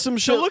To a, look at some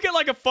shit. to look at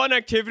like a fun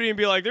activity and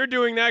be like they're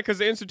doing that because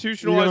they You know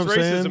institutionalized what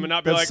I'm racism saying? and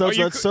not be That's like such,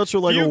 oh that's such a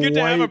like you a get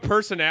to have a white,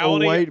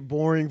 personality.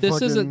 boring. This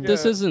fucking,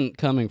 isn't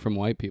coming from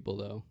white people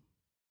though.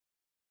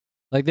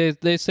 Like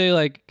they say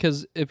like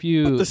because if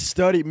you But the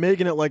study,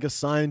 making it like a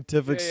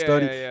scientific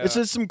study, it's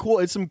just some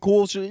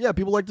cool shit. Yeah,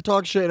 people like to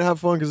talk shit and have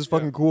fun because it's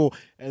fucking cool.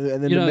 And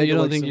then you to make you it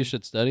don't like think you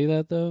should study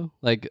that though,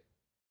 like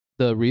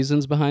the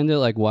reasons behind it,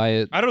 like why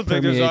it I don't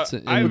think there's permeates a-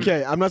 in-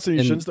 Okay, I'm not saying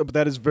you shouldn't study, but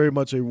that is very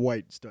much a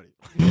white study.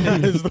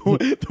 That is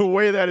the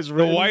way that is the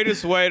written.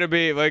 whitest way to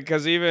be like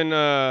because even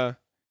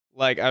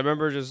like I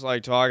remember just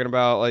like talking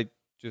about like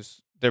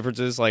just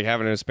differences like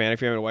having a Hispanic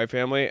family and a white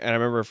family, and I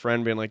remember a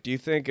friend being like, "Do you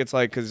think it's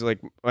like because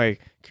like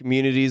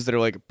communities that are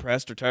like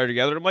oppressed or tied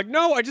together?" And I'm like,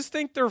 "No, I just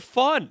think they're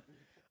fun.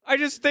 I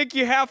just think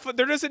you have fun.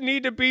 There doesn't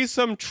need to be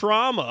some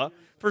trauma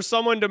for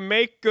someone to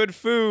make good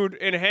food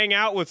and hang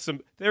out with some.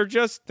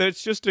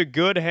 That's just a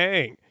good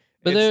hang."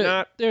 But It's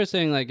not. they're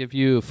saying like if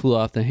you flew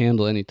off the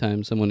handle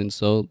anytime someone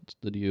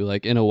insulted you,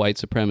 like in a white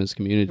supremacist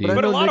community, But I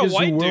But a know lot of niggas who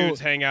white will- dudes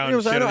hang out. You know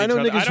and what I'm shit saying? I know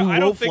at each niggas other. who I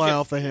don't will think fly it's-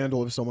 off the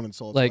handle if someone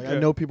insults. Like- Like I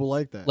know people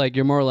like that. like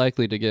you're more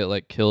likely to get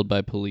like killed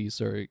by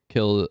police or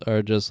killed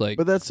or just like.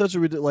 But that's such a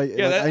like.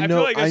 Yeah, like, I I feel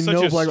know. like I that's such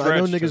know. a Like I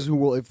know stretch niggas to- who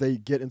will, if they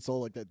get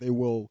insulted like that, they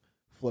will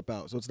flip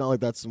out. So it's not like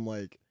that's some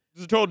like.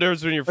 There's a total difference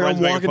between your Like friends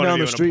I'm making walking fun of down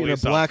you the and street in a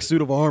police black officer.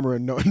 suit of armor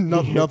and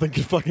nothing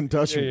can fucking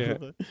touch me. Yeah.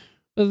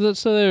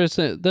 So they were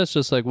saying that's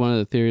just like one of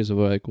the theories of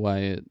like why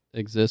it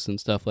exists and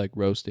stuff like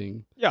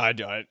roasting. Yeah, I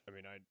do. I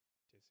mean,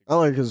 I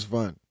like it 'cause it's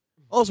fun.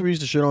 Also, we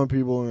used to shit on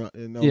people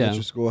in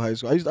elementary school, high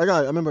school. I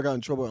remember I got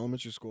in trouble in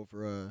elementary school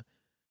for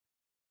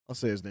I'll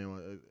say his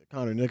name,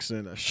 Connor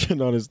Nixon. I shit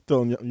on his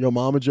telling your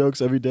mama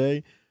jokes every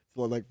day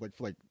for like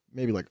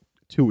maybe like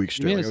 2 weeks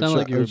You straight. made it Like, I would sound show-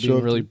 like you I were would show being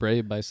up really to-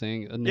 brave by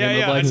saying a name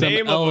yeah, of like a some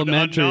name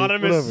elementary, of an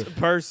anonymous Whatever.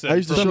 person. I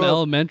used to some show up-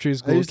 elementary I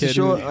school used to kid.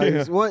 show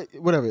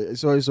who- whatever.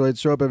 So I'd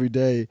show up every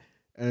day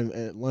and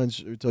at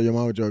lunch we tell your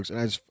mama jokes, and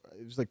it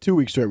was like 2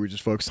 weeks straight. We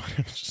just focused on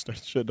him, just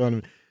started shit on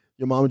him.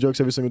 Your mama jokes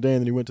every single day,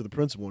 and then he went to the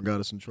principal and got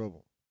us in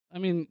trouble. I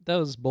mean, that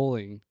was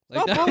bullying.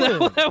 Like Not bullying.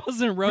 that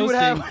wasn't We would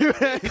roasting.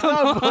 it's Come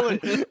not on. bullying.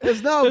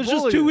 It's not It was just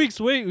bullying. 2 weeks.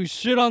 Wait, we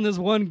shit on this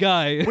one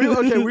guy. We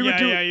would do. You we would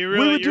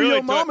do your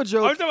really mama I jokes.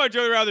 was talking about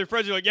joking around with your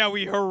friends. You're like, yeah,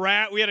 we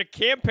had a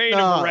campaign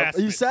Nah, of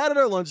harassment. he sat at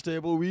our lunch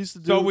table. We used to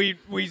do. So we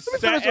Let me sat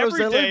finish what I was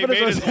every saying. Let day me finish made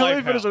what I was his saying. Let me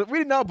life finish hell. what- We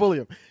did not bully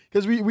him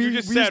because we You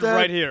just we used said to have,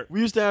 right here.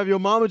 We used to have your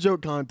mama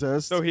joke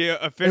contest. So he and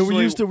officially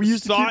we used to keep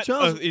sought,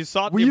 challenging. he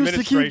sought we the used to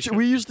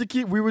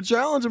administration. we would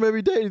challenge him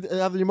every day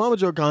after your mama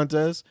joke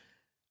contest,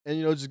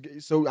 and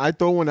so I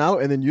throw one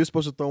out, and then you're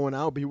supposed to throw one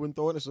out, but he wouldn't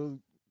throw it. So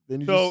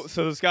then So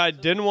this guy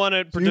didn't want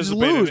to So you just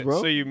participate lose, in it,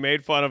 bro. so you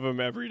made fun of him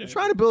every day. we're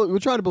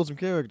trying to build some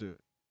character.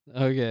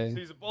 Okay. So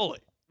he's a bully.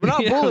 We're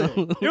not Yeah. bullying.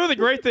 You know what the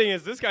great thing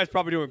is? This guy's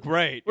probably doing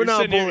great. We're You're not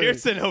sitting here- bullying. You're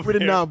sitting over We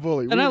did here. not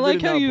bully. And I We like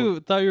did how not you bully.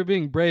 thought you were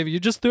being brave. You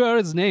just threw out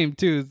his name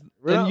too,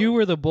 We're and not- you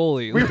were the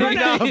bully. We were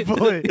not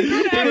bullying.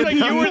 You act like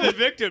you were the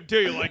victim too.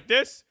 You're like,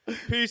 this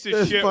piece of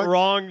This shit fuck-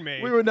 wronged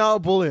me. We were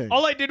not bullying.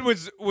 All I did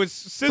was So you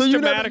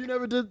systematic.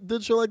 never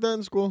did shit like that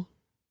in school?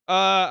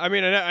 I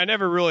mean, I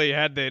never really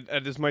had the.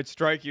 This might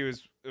strike you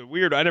as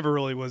weird. I never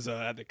really was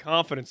had the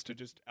confidence to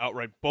just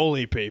outright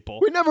bully people.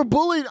 We never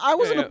bullied. I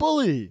wasn't Yeah. a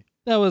bully.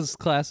 That was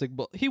classic.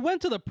 He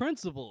went to the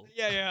principal.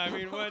 Yeah. I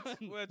mean,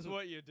 what's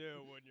what you do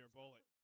when you're bullied?